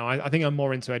 Yeah, no, I think I'm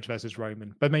more into Edge versus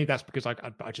Roman. But maybe that's because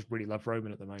I just really love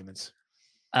Roman at the moment.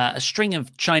 A string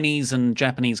of Chinese and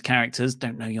Japanese characters,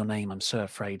 don't know your name, I'm so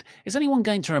afraid. Is anyone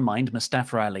going to remind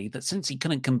Mustafa Ali that since he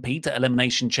couldn't compete at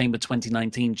Elimination Chamber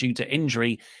 2019 due to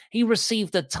injury, he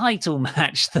received a title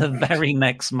match the very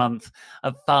next month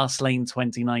of Fastlane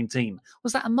 2019?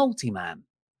 Was that a multi-man?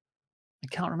 I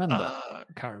can't remember.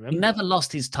 He never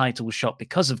lost his title shot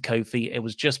because of Kofi. It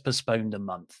was just postponed a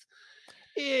month.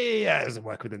 Yeah, it doesn't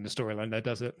work within the storyline, though,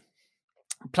 does it?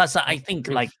 Plus, I think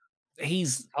like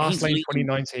he's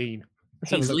 2019.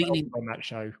 He's leaning on that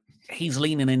show. He's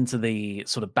leaning into the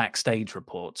sort of backstage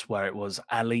reports where it was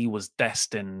Ali was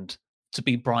destined to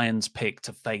be Bryan's pick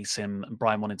to face him, and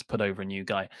Bryan wanted to put over a new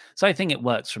guy. So I think it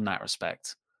works from that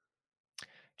respect.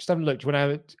 Just have a look. Do you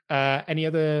want to have any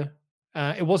other?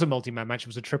 It was a multi-man match. It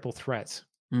was a triple threat.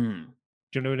 Do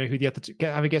you know who the other two?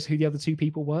 Have a guess who the other two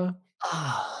people were?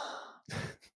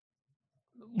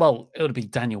 Well, it would be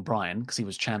Daniel Bryan because he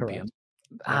was champion.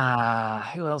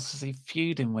 Who else was he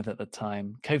feuding with at the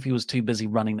time? Kofi was too busy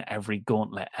running every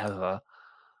gauntlet ever.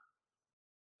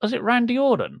 Was it Randy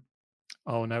Orton?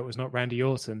 Oh no, it was not Randy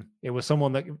Orton. It was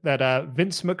someone that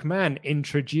Vince McMahon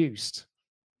introduced.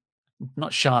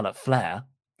 Not Charlotte Flair.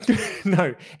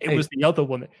 No, it was the other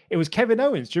one. It was Kevin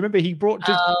Owens. Do you remember he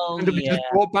just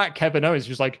brought back Kevin Owens?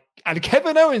 Just like, and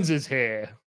Kevin Owens is here.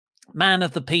 Man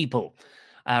of the people.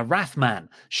 Rathman.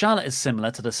 Charlotte is similar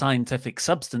to the scientific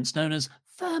substance known as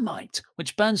thermite,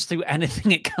 which burns through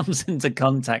anything it comes into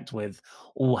contact with.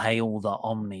 All hail the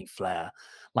Omni Flare.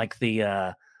 Like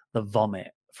the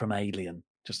vomit from Alien.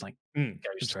 Just like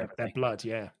goes through everything. Their blood,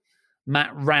 yeah.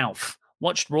 Matt Ralph.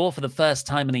 Watched Raw for the first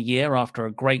time in a year after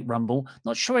a great Rumble.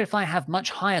 Not sure if I have much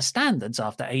higher standards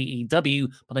after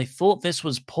AEW, but I thought this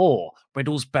was poor.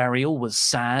 Riddle's burial was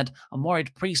sad. I'm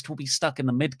worried Priest will be stuck in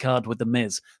the mid-card with The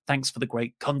Miz. Thanks for the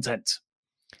great content.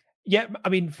 Yeah, I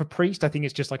mean, for Priest, I think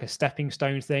it's just like a stepping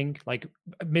stone thing. Like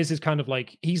Miz is kind of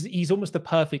like he's almost the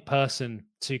perfect person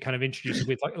to kind of introduce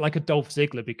with like a Dolph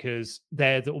Ziggler, because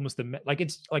they're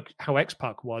it's like how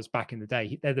X-Pac was back in the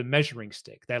day. They're the measuring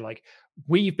stick. They're like,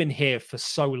 we've been here for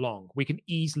so long, we can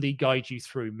easily guide you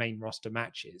through main roster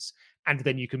matches, and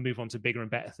then you can move on to bigger and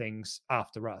better things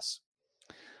after us.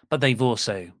 But they've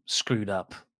also screwed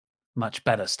up much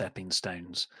better stepping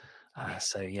stones.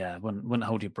 So yeah, wouldn't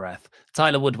hold your breath.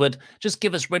 Tyler Woodward, just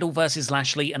give us Riddle versus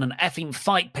Lashley and an effing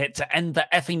fight pit to end the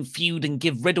effing feud and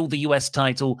give Riddle the US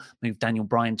title, move Daniel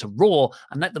Bryan to Raw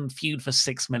and let them feud for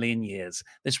 6 million years.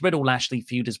 This Riddle-Lashley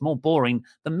feud is more boring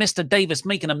than Mr. Davis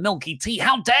making a milky tea.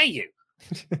 How dare you?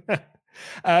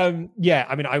 Yeah,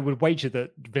 I mean, I would wager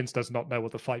that Vince does not know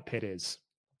what the fight pit is.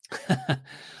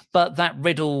 But that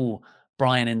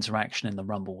Riddle-Bryan interaction in the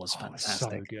Rumble was fantastic.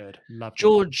 So good. Loved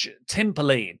George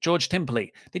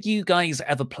Timperley, did you guys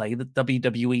ever play the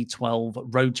WWE 12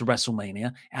 Road to WrestleMania?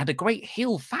 It had a great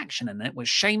heel faction in it with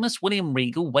Sheamus, William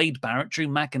Regal, Wade Barrett, Drew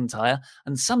McIntyre,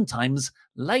 and sometimes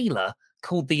Layla,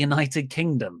 called the United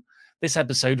Kingdom. This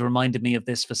episode reminded me of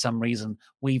this for some reason.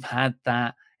 We've had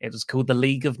that. It was called the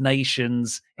League of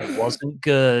Nations. It wasn't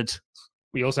good.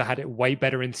 We also had it way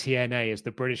better in TNA as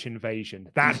the British Invasion.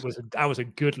 That was a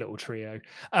good little trio.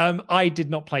 I did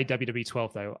not play WWE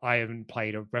 12 though. I haven't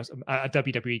played a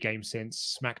WWE game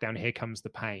since SmackDown Here Comes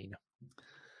the Pain.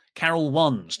 Carol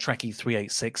Wands, Trekkie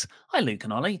 386. Hi, Luke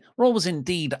and Ollie. Raw was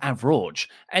indeed average.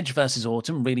 Edge versus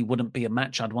Orton really wouldn't be a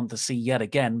match I'd want to see yet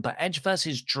again, but Edge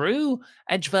versus Drew?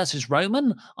 Edge versus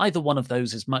Roman? Either one of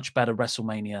those is much better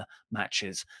WrestleMania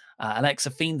matches.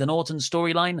 Alexa Fiend and Orton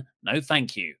storyline? No,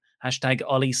 thank you. Hashtag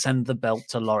Ollie send the belt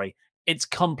to Laurie. It's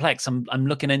complex. I'm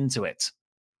looking into it.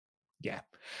 Yeah.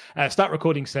 Start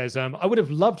Recording says, I would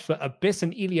have loved for Abyss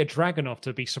and Ilya Dragunov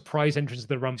to be surprise entrants to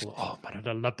the Rumble. Oh, man, I'd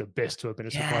have loved Abyss to have been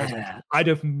a surprise entrant. I'd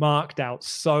have marked out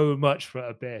so much for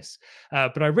Abyss.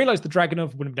 But I realized the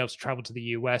Dragunov wouldn't have been able to travel to the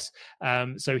US,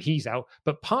 so he's out.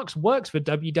 But Parks works for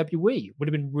WWE. Would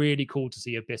have been really cool to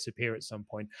see Abyss appear at some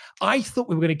point. I thought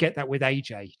we were going to get that with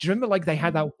AJ. Do you remember, like, they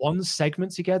had that one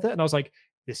segment together? And I was like,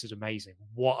 this is amazing.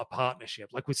 What a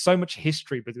partnership. Like, with so much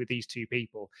history with these two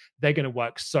people, they're going to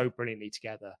work so brilliantly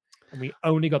together. And we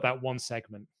only got that one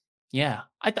segment. Yeah.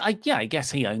 I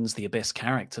guess he owns the Abyss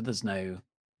character. There's no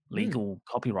legal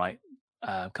copyright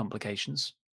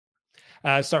complications.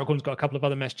 Starcorn's got a couple of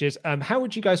other messages. How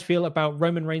would you guys feel about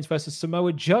Roman Reigns versus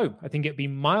Samoa Joe? I think it'd be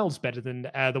miles better than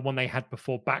the one they had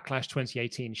before Backlash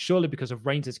 2018. Surely because of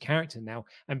Reigns' character now,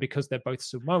 and because they're both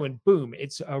Samoan, boom,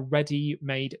 it's a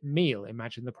ready-made meal.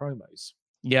 Imagine the promos.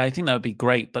 Yeah, I think that would be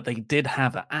great, but they did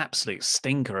have an absolute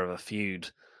stinker of a feud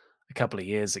a couple of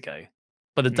years ago.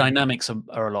 But the dynamics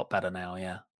are a lot better now,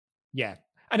 yeah. Yeah.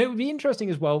 And it would be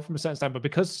interesting as well from a certain standpoint,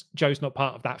 because Joe's not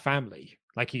part of that family.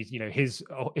 Like, he's,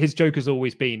 his joke has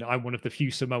always been, I'm one of the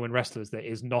few Samoan wrestlers that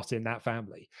is not in that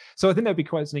family. So I think there'd be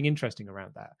quite something interesting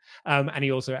around that. And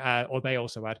he also, they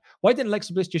also add, why didn't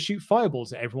Alexa Bliss just shoot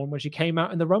fireballs at everyone when she came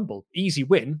out in the Rumble? Easy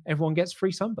win. Everyone gets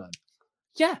free sunburn.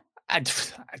 Yeah.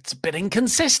 It's a bit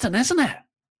inconsistent, isn't it?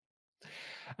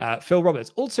 Phil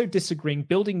Roberts also disagreeing.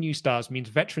 Building new stars means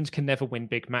veterans can never win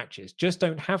big matches. Just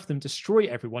don't have them destroy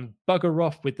everyone, bugger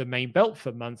off with the main belt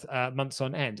for months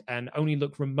on end, and only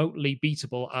look remotely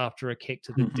beatable after a kick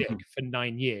to the dick for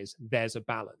 9 years. There's a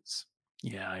balance.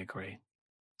 Yeah, I agree.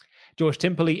 George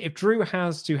Timperley, if Drew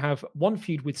has to have one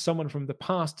feud with someone from the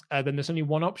past, then there's only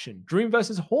one option. Drew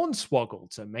versus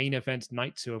Hornswoggle to main event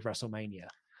night 2 of WrestleMania.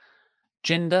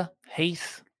 Jinder,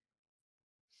 Heath.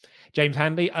 James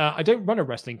Handley, I don't run a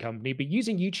wrestling company, but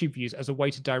using YouTube views as a way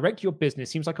to direct your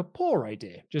business seems like a poor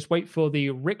idea. Just wait for the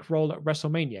Rickroll at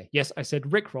WrestleMania. Yes, I said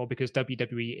Rickroll because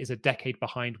WWE is a decade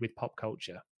behind with pop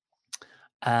culture.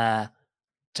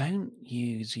 Don't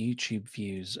use YouTube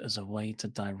views as a way to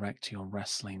direct your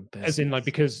wrestling business. As in, like,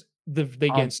 because they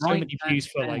get so many views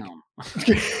for, like...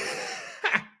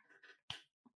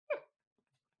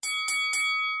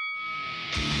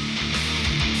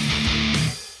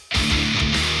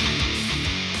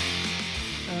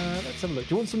 Have a look.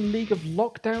 Do you want some League of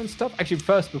Lockdown stuff? Actually,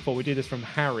 first, before we do this, from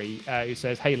Harry, who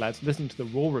says, hey lads, listening to the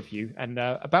Raw review and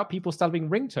about people stabbing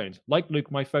ringtones. Like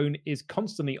Luke, my phone is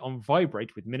constantly on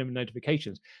vibrate with minimum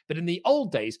notifications. But in the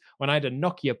old days, when I had a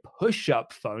Nokia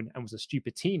push-up phone and was a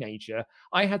stupid teenager,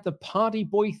 I had the Party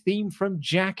Boy theme from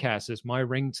Jackass as my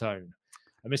ringtone.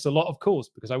 I missed a lot of calls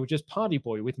because I would just party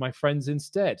boy with my friends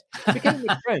instead. It became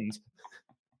a trend.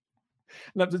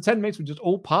 And up to 10 minutes, we just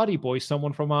all party boy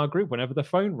someone from our group whenever the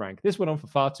phone rang. This went on for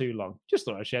far too long. Just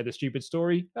thought I'd share this stupid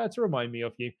story to remind me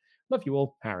of you. Love you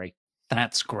all, Harry.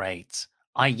 That's great.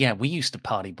 We used to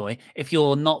party boy. If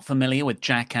you're not familiar with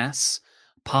Jackass,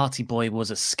 Party Boy was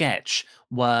a sketch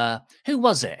where who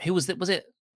was it? Was it? It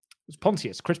was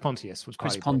Pontius. Chris Pontius was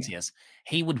Chris Pontius.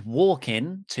 He would walk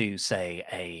in to, say,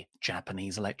 a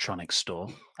Japanese electronics store.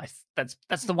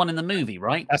 That's the one in the movie,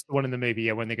 right? That's the one in the movie,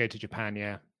 yeah, when they go to Japan,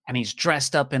 yeah. And he's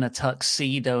dressed up in a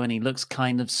tuxedo and he looks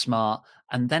kind of smart.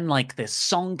 And then like this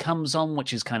song comes on,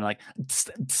 which is kind of like,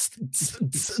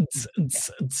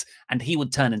 and he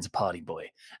would turn into Party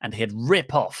Boy and he'd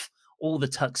rip off all the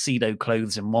tuxedo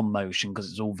clothes in one motion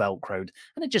because it's all Velcroed.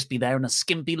 And it'd just be there in a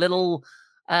skimpy little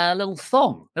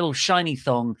thong, little shiny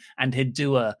thong. And he'd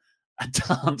do a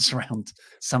dance around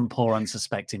some poor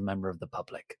unsuspecting member of the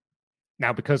public.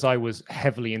 Now, because I was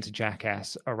heavily into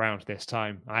Jackass around this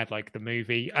time, I had like the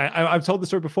movie. I've told the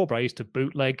story before, but I used to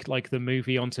bootleg like the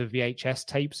movie onto VHS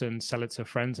tapes and sell it to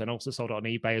friends, and also sold it on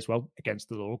eBay as well, against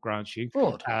the law, grant you.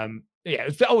 Fraud. Yeah,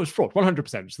 it was fraud,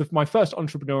 100%. It's my first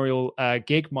entrepreneurial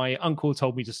gig. My uncle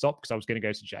told me to stop because I was going to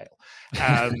go to jail.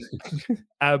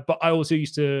 But I also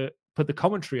used to put the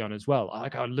commentary on as well. I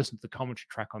would listen to the commentary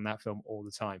track on that film all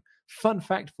the time. Fun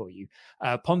fact for you,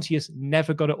 Pontius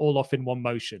never got it all off in one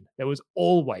motion. There was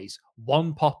always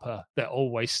one popper that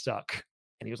always stuck.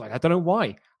 And he was like, I don't know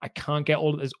why. I can't get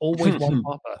all of there's always one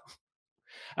popper.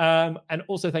 And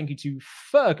also thank you to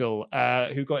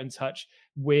Fergal, who got in touch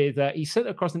with, he sent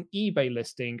across an eBay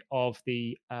listing of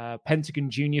the Pentagon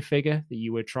Junior figure that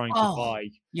you were trying to buy.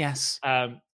 Yes.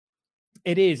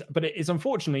 It is, but it is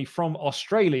unfortunately from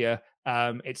Australia.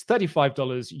 It's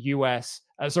 $35 US,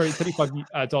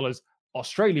 $35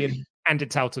 Australian, and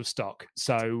it's out of stock.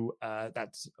 So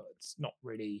it's not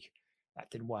really, that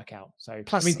didn't work out. So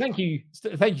plus, I mean, thank you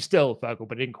still, Fergal,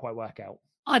 but it didn't quite work out.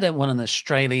 I don't want an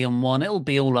Australian one. It'll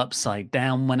be all upside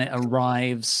down when it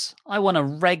arrives. I want a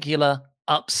regular,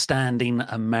 upstanding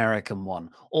American one.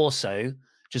 Also,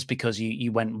 just because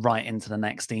you went right into the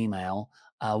next email,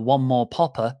 one more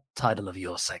popper, title of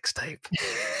your sex tape.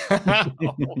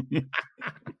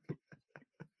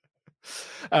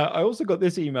 I also got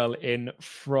this email in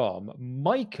from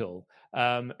Michael,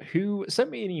 who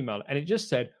sent me an email, and it just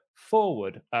said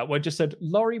forward. It just said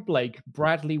Laurie Blake,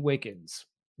 Bradley Wiggins.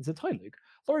 He said, "Hi, Luke.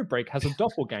 Laurie Blake has a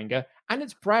doppelganger, and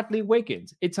it's Bradley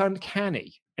Wiggins. It's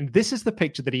uncanny." And this is the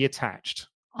picture that he attached.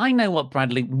 I know what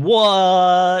Bradley...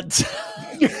 What?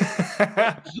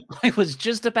 I was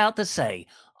just about to say,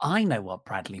 I know what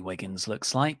Bradley Wiggins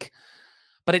looks like.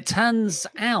 But it turns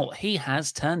out he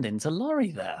has turned into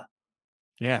Laurie there.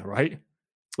 Yeah, right?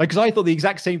 Like, because I thought the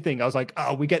exact same thing. I was like,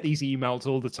 we get these emails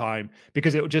all the time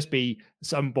because it would just be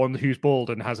someone who's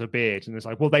bald and has a beard. And it's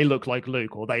like, well, they look like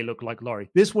Luke or they look like Laurie.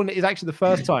 This one is actually the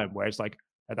first time where it's like,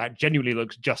 that genuinely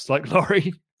looks just like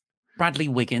Laurie. Bradley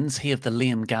Wiggins, he of the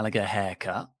Liam Gallagher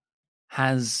haircut,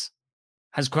 has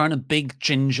grown a big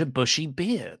ginger bushy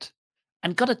beard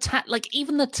and got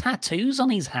even the tattoos on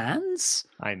his hands.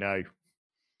 I know.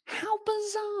 How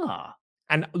bizarre.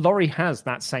 And Laurie has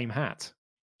that same hat.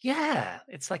 Yeah,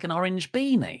 it's like an orange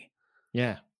beanie.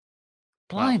 Yeah.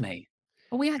 Blimey.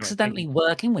 Wow. Are we accidentally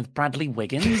working with Bradley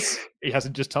Wiggins? He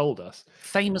hasn't just told us.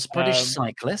 Famous British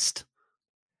cyclist.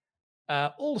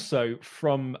 Also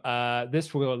from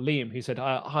this was Liam, who said,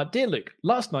 "Dear Luke,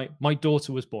 last night my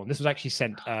daughter was born." This was actually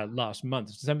sent last month,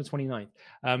 December 29th.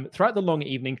 Throughout the long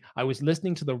evening, I was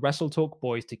listening to the Wrestle Talk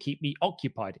boys to keep me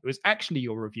occupied. It was actually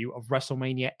your review of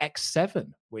WrestleMania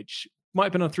X7, which might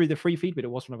have been on through the free feed, but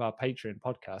it was one of our Patreon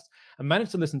podcasts. I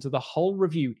managed to listen to the whole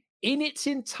review in its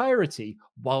entirety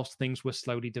whilst things were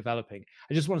slowly developing.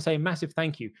 I just want to say a massive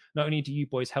thank you. Not only do you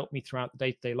boys help me throughout the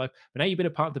day-to-day life, but now you've been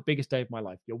a part of the biggest day of my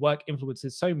life. Your work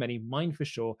influences so many, mine for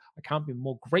sure. I can't be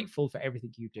more grateful for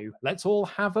everything you do. Let's all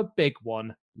have a big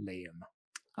one, Liam.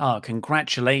 Oh,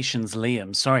 congratulations,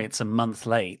 Liam. Sorry it's a month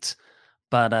late,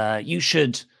 but you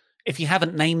should, if you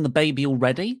haven't named the baby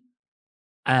already,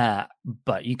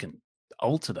 but you can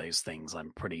alter those things,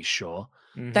 I'm pretty sure.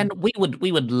 Mm-hmm. Then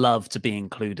we would love to be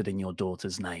included in your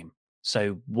daughter's name.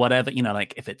 So whatever,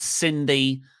 like if it's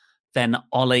Cindy, then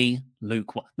Ollie,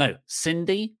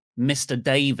 Cindy, Mr.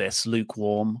 Davis,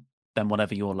 lukewarm, then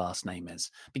whatever your last name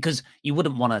is. Because you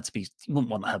wouldn't want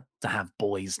her to have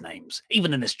boys' names,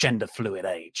 even in this gender fluid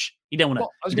age. You don't want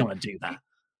to do that.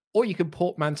 Or you can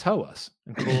portmanteau us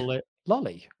and call it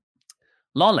Lolly.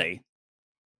 Lolly?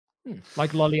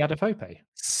 Like Lolly Adefope.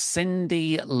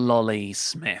 Cindy Lolly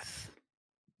Smith.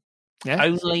 Yeah.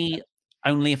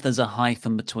 Only if there's a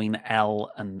hyphen between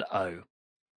L and O.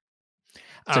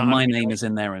 So my name is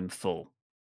in there in full.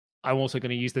 I'm also going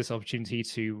to use this opportunity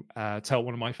to tell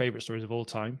one of my favorite stories of all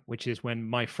time, which is when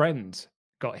my friend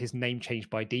got his name changed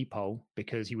by Dpol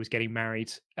because he was getting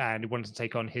married and wanted to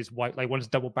take on his wife, like wanted to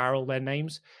double barrel their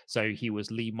names. So he was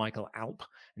Lee Michael Alp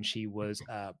and she was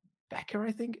Becca,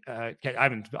 I think. I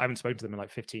haven't spoken to them in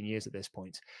like 15 years at this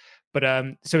point. But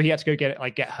so he had to go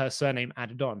get her surname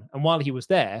added on. And while he was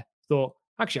there, thought,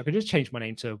 actually, I could just change my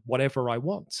name to whatever I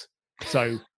want.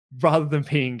 So rather than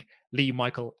being Lee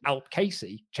Michael Alp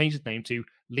Casey, changed his name to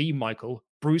Lee Michael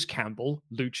Bruce Campbell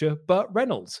Lucha Burt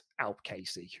Reynolds Alp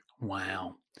Casey.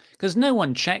 Wow. Because no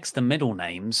one checks the middle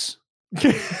names.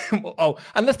 Oh,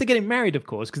 unless they're getting married, of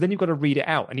course, because then you've got to read it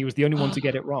out, and he was the only one to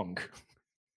get it wrong.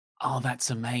 Oh,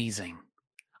 that's amazing.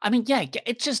 I mean, yeah,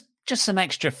 it's just some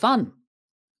extra fun.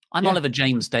 I'm Oliver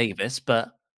James Davis,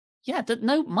 but yeah,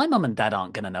 no, my mum and dad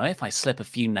aren't going to know if I slip a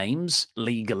few names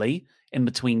legally in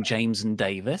between James and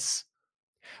Davis.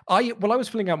 I was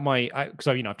filling out my because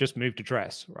I've just moved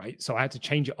address, right? So I had to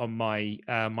change it on my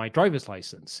my driver's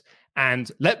license.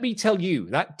 And let me tell you,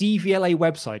 that DVLA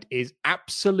website is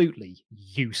absolutely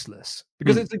useless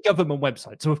because it's a government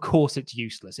website. So of course it's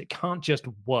useless. It can't just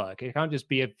work. It can't just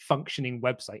be a functioning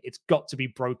website. It's got to be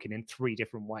broken in 3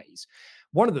 different ways.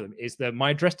 One of them is that my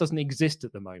address doesn't exist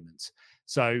at the moment.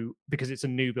 So because it's a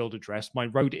new build address, my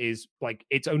road is like,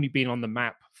 it's only been on the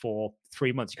map for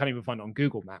 3 months. You can't even find it on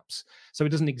Google Maps. So it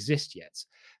doesn't exist yet.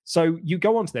 So you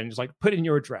go onto there and just like put in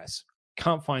your address.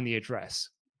 Can't find the address.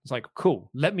 It's like,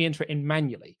 cool, let me enter it in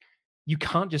manually. You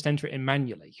can't just enter it in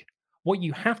manually. What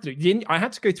you have to do, I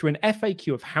had to go through an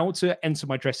FAQ of how to enter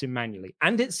my address in manually.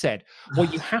 And it said,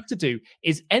 what you have to do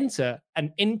is enter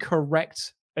an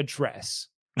incorrect address.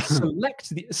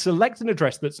 Select an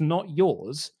address that's not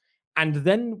yours. And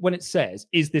then when it says,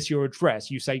 is this your address?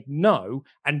 You say no,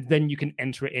 and then you can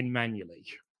enter it in manually.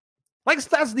 Like,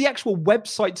 that's the actual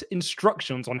website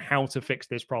instructions on how to fix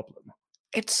this problem.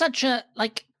 It's such a,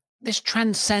 like, this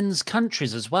transcends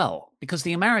countries as well, because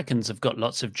the Americans have got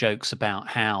lots of jokes about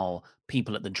how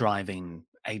people at the driving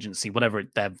agency, whatever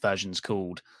their version's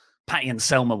called, Patty and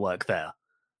Selma work there.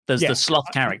 There's the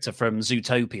sloth character from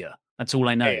Zootopia. That's all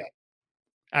I know.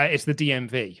 Yeah. It's the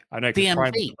DMV. I know.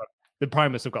 DMV. The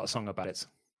Primus have got a song about it.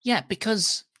 Yeah,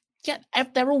 because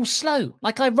they're all slow.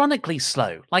 Like, ironically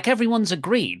slow. Like, everyone's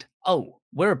agreed. Oh,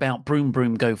 we're about broom,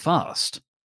 broom, go fast.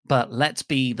 But let's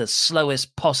be the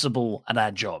slowest possible at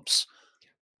our jobs.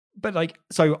 But like,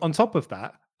 so on top of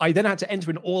that, I then had to enter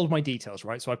in all of my details,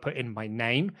 right? So I put in my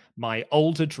name, my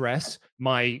old address,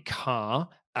 my car,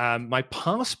 my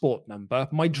passport number,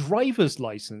 my driver's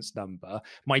license number,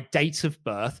 my date of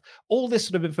birth, all this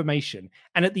sort of information.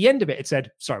 And at the end of it, it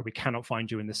said, sorry, we cannot find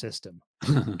you in the system.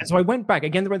 And so I went back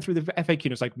again, they went through the FAQ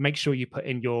and it's like, make sure you put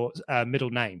in your middle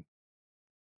name.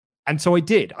 And so I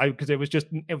did, because it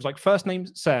was like first name,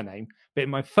 surname. But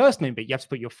in my first name bit, you have to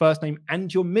put your first name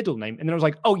and your middle name. And then I was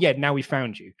like, oh yeah, now we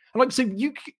found you. I'm like, so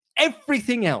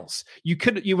everything else,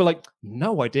 you were like,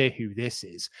 no idea who this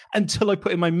is until I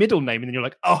put in my middle name. And then you're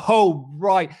like, oh,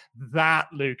 right, that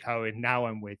Luke Owen. Now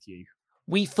I'm with you.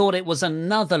 We thought it was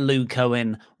another Luke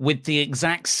Owen with the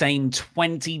exact same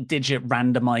 20-digit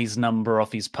randomized number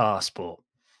off his passport.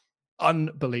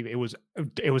 Unbelievable.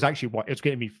 It was actually what it was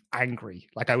getting me angry.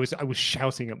 Like I was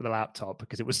shouting at the laptop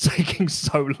because it was taking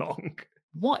so long.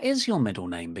 What is your middle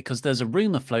name? Because there's a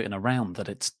rumor floating around that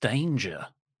it's Danger.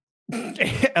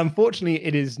 Unfortunately,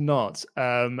 it is not.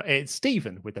 It's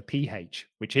Stephen with a PH,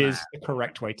 which is the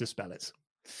correct way to spell it.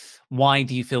 Why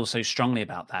do you feel so strongly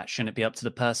about that? Shouldn't it be up to the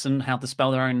person how to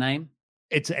spell their own name?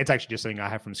 It's actually just something I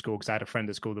have from school because I had a friend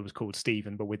at school that was called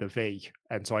Stephen, but with a V.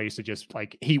 And so I used to just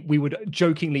we would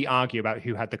jokingly argue about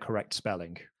who had the correct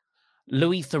spelling.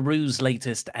 Louis Theroux's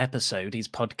latest episode, his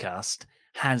podcast,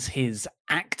 has his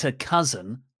actor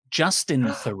cousin, Justin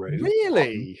Theroux.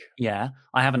 Really? Yeah.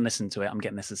 I haven't listened to it. I'm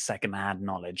getting this as secondhand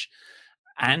knowledge.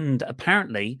 And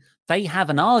apparently they have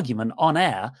an argument on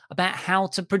air about how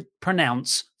to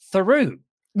pronounce Theroux.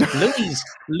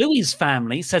 Louis'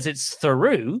 family says it's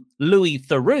Theroux, Louis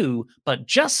Theroux, but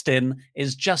Justin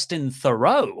is Justin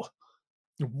Theroux.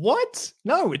 What?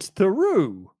 No, it's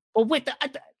Theroux. Well,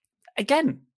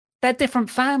 again, they're different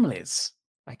families.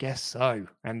 I guess so.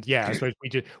 And yeah, I suppose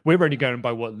we're only going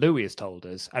by what Louis has told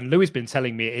us. And Louis has been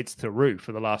telling me it's Theroux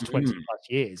for the last 20 plus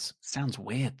years. Sounds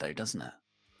weird though, doesn't it?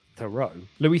 Theroux.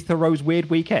 Louis Theroux's Weird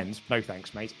Weekends. No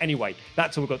thanks, mate. Anyway,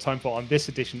 that's all we've got time for on this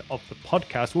edition of the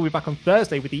podcast. We'll be back on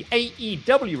Thursday with the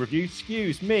AEW review.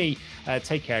 Excuse me.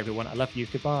 Take care, everyone. I love you.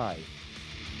 Goodbye.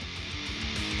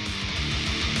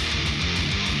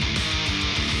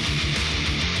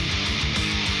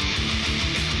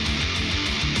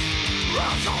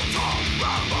 Wrestle Talk,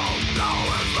 Rambo, now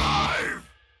it's live!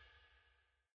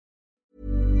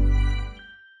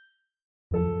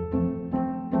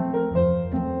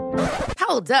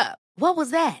 Hold up. What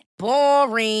was that?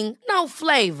 Boring. No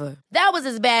flavor. That was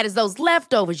as bad as those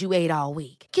leftovers you ate all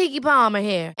week. Keke Palmer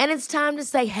here, and it's time to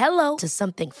say hello to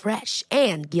something fresh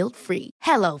and guilt-free.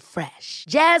 Hello Fresh.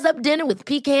 Jazz up dinner with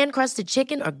pecan-crusted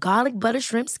chicken or garlic butter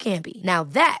shrimp scampi. Now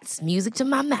that's music to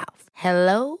my mouth.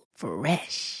 Hello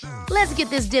Fresh. Let's get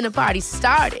this dinner party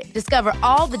started. Discover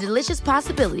all the delicious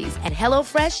possibilities at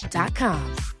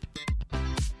HelloFresh.com.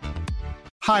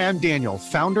 Hi, I'm Daniel,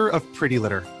 founder of Pretty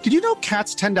Litter. Did you know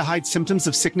cats tend to hide symptoms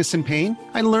of sickness and pain?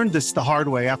 I learned this the hard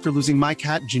way after losing my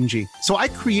cat, Gingy. So I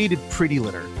created Pretty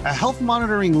Litter, a health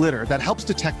monitoring litter that helps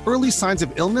detect early signs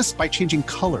of illness by changing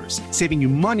colors, saving you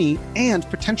money and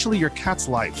potentially your cat's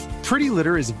life. Pretty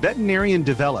Litter is veterinarian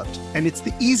developed, and it's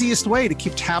the easiest way to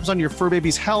keep tabs on your fur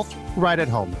baby's health right at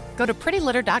home. Go to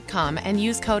prettylitter.com and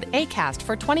use code ACAST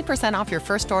for 20% off your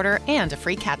first order and a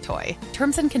free cat toy.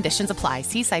 Terms and conditions apply.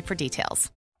 See site for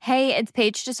details. Hey, it's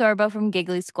Paige DeSorbo from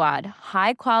Giggly Squad.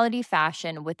 High quality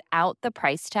fashion without the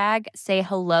price tag. Say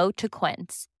hello to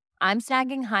Quince. I'm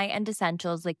snagging high-end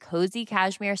essentials like cozy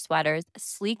cashmere sweaters,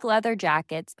 sleek leather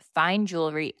jackets, fine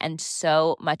jewelry, and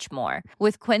so much more.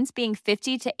 With Quince being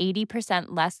 50 to 80%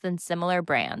 less than similar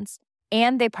brands.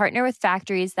 And they partner with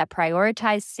factories that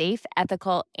prioritize safe,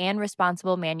 ethical, and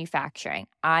responsible manufacturing.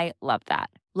 I love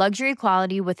that. Luxury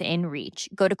quality within reach.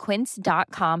 Go to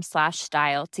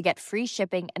quince.com/style to get free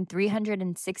shipping and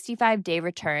 365-day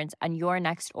returns on your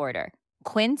next order.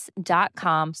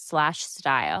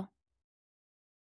 Quince.com/style.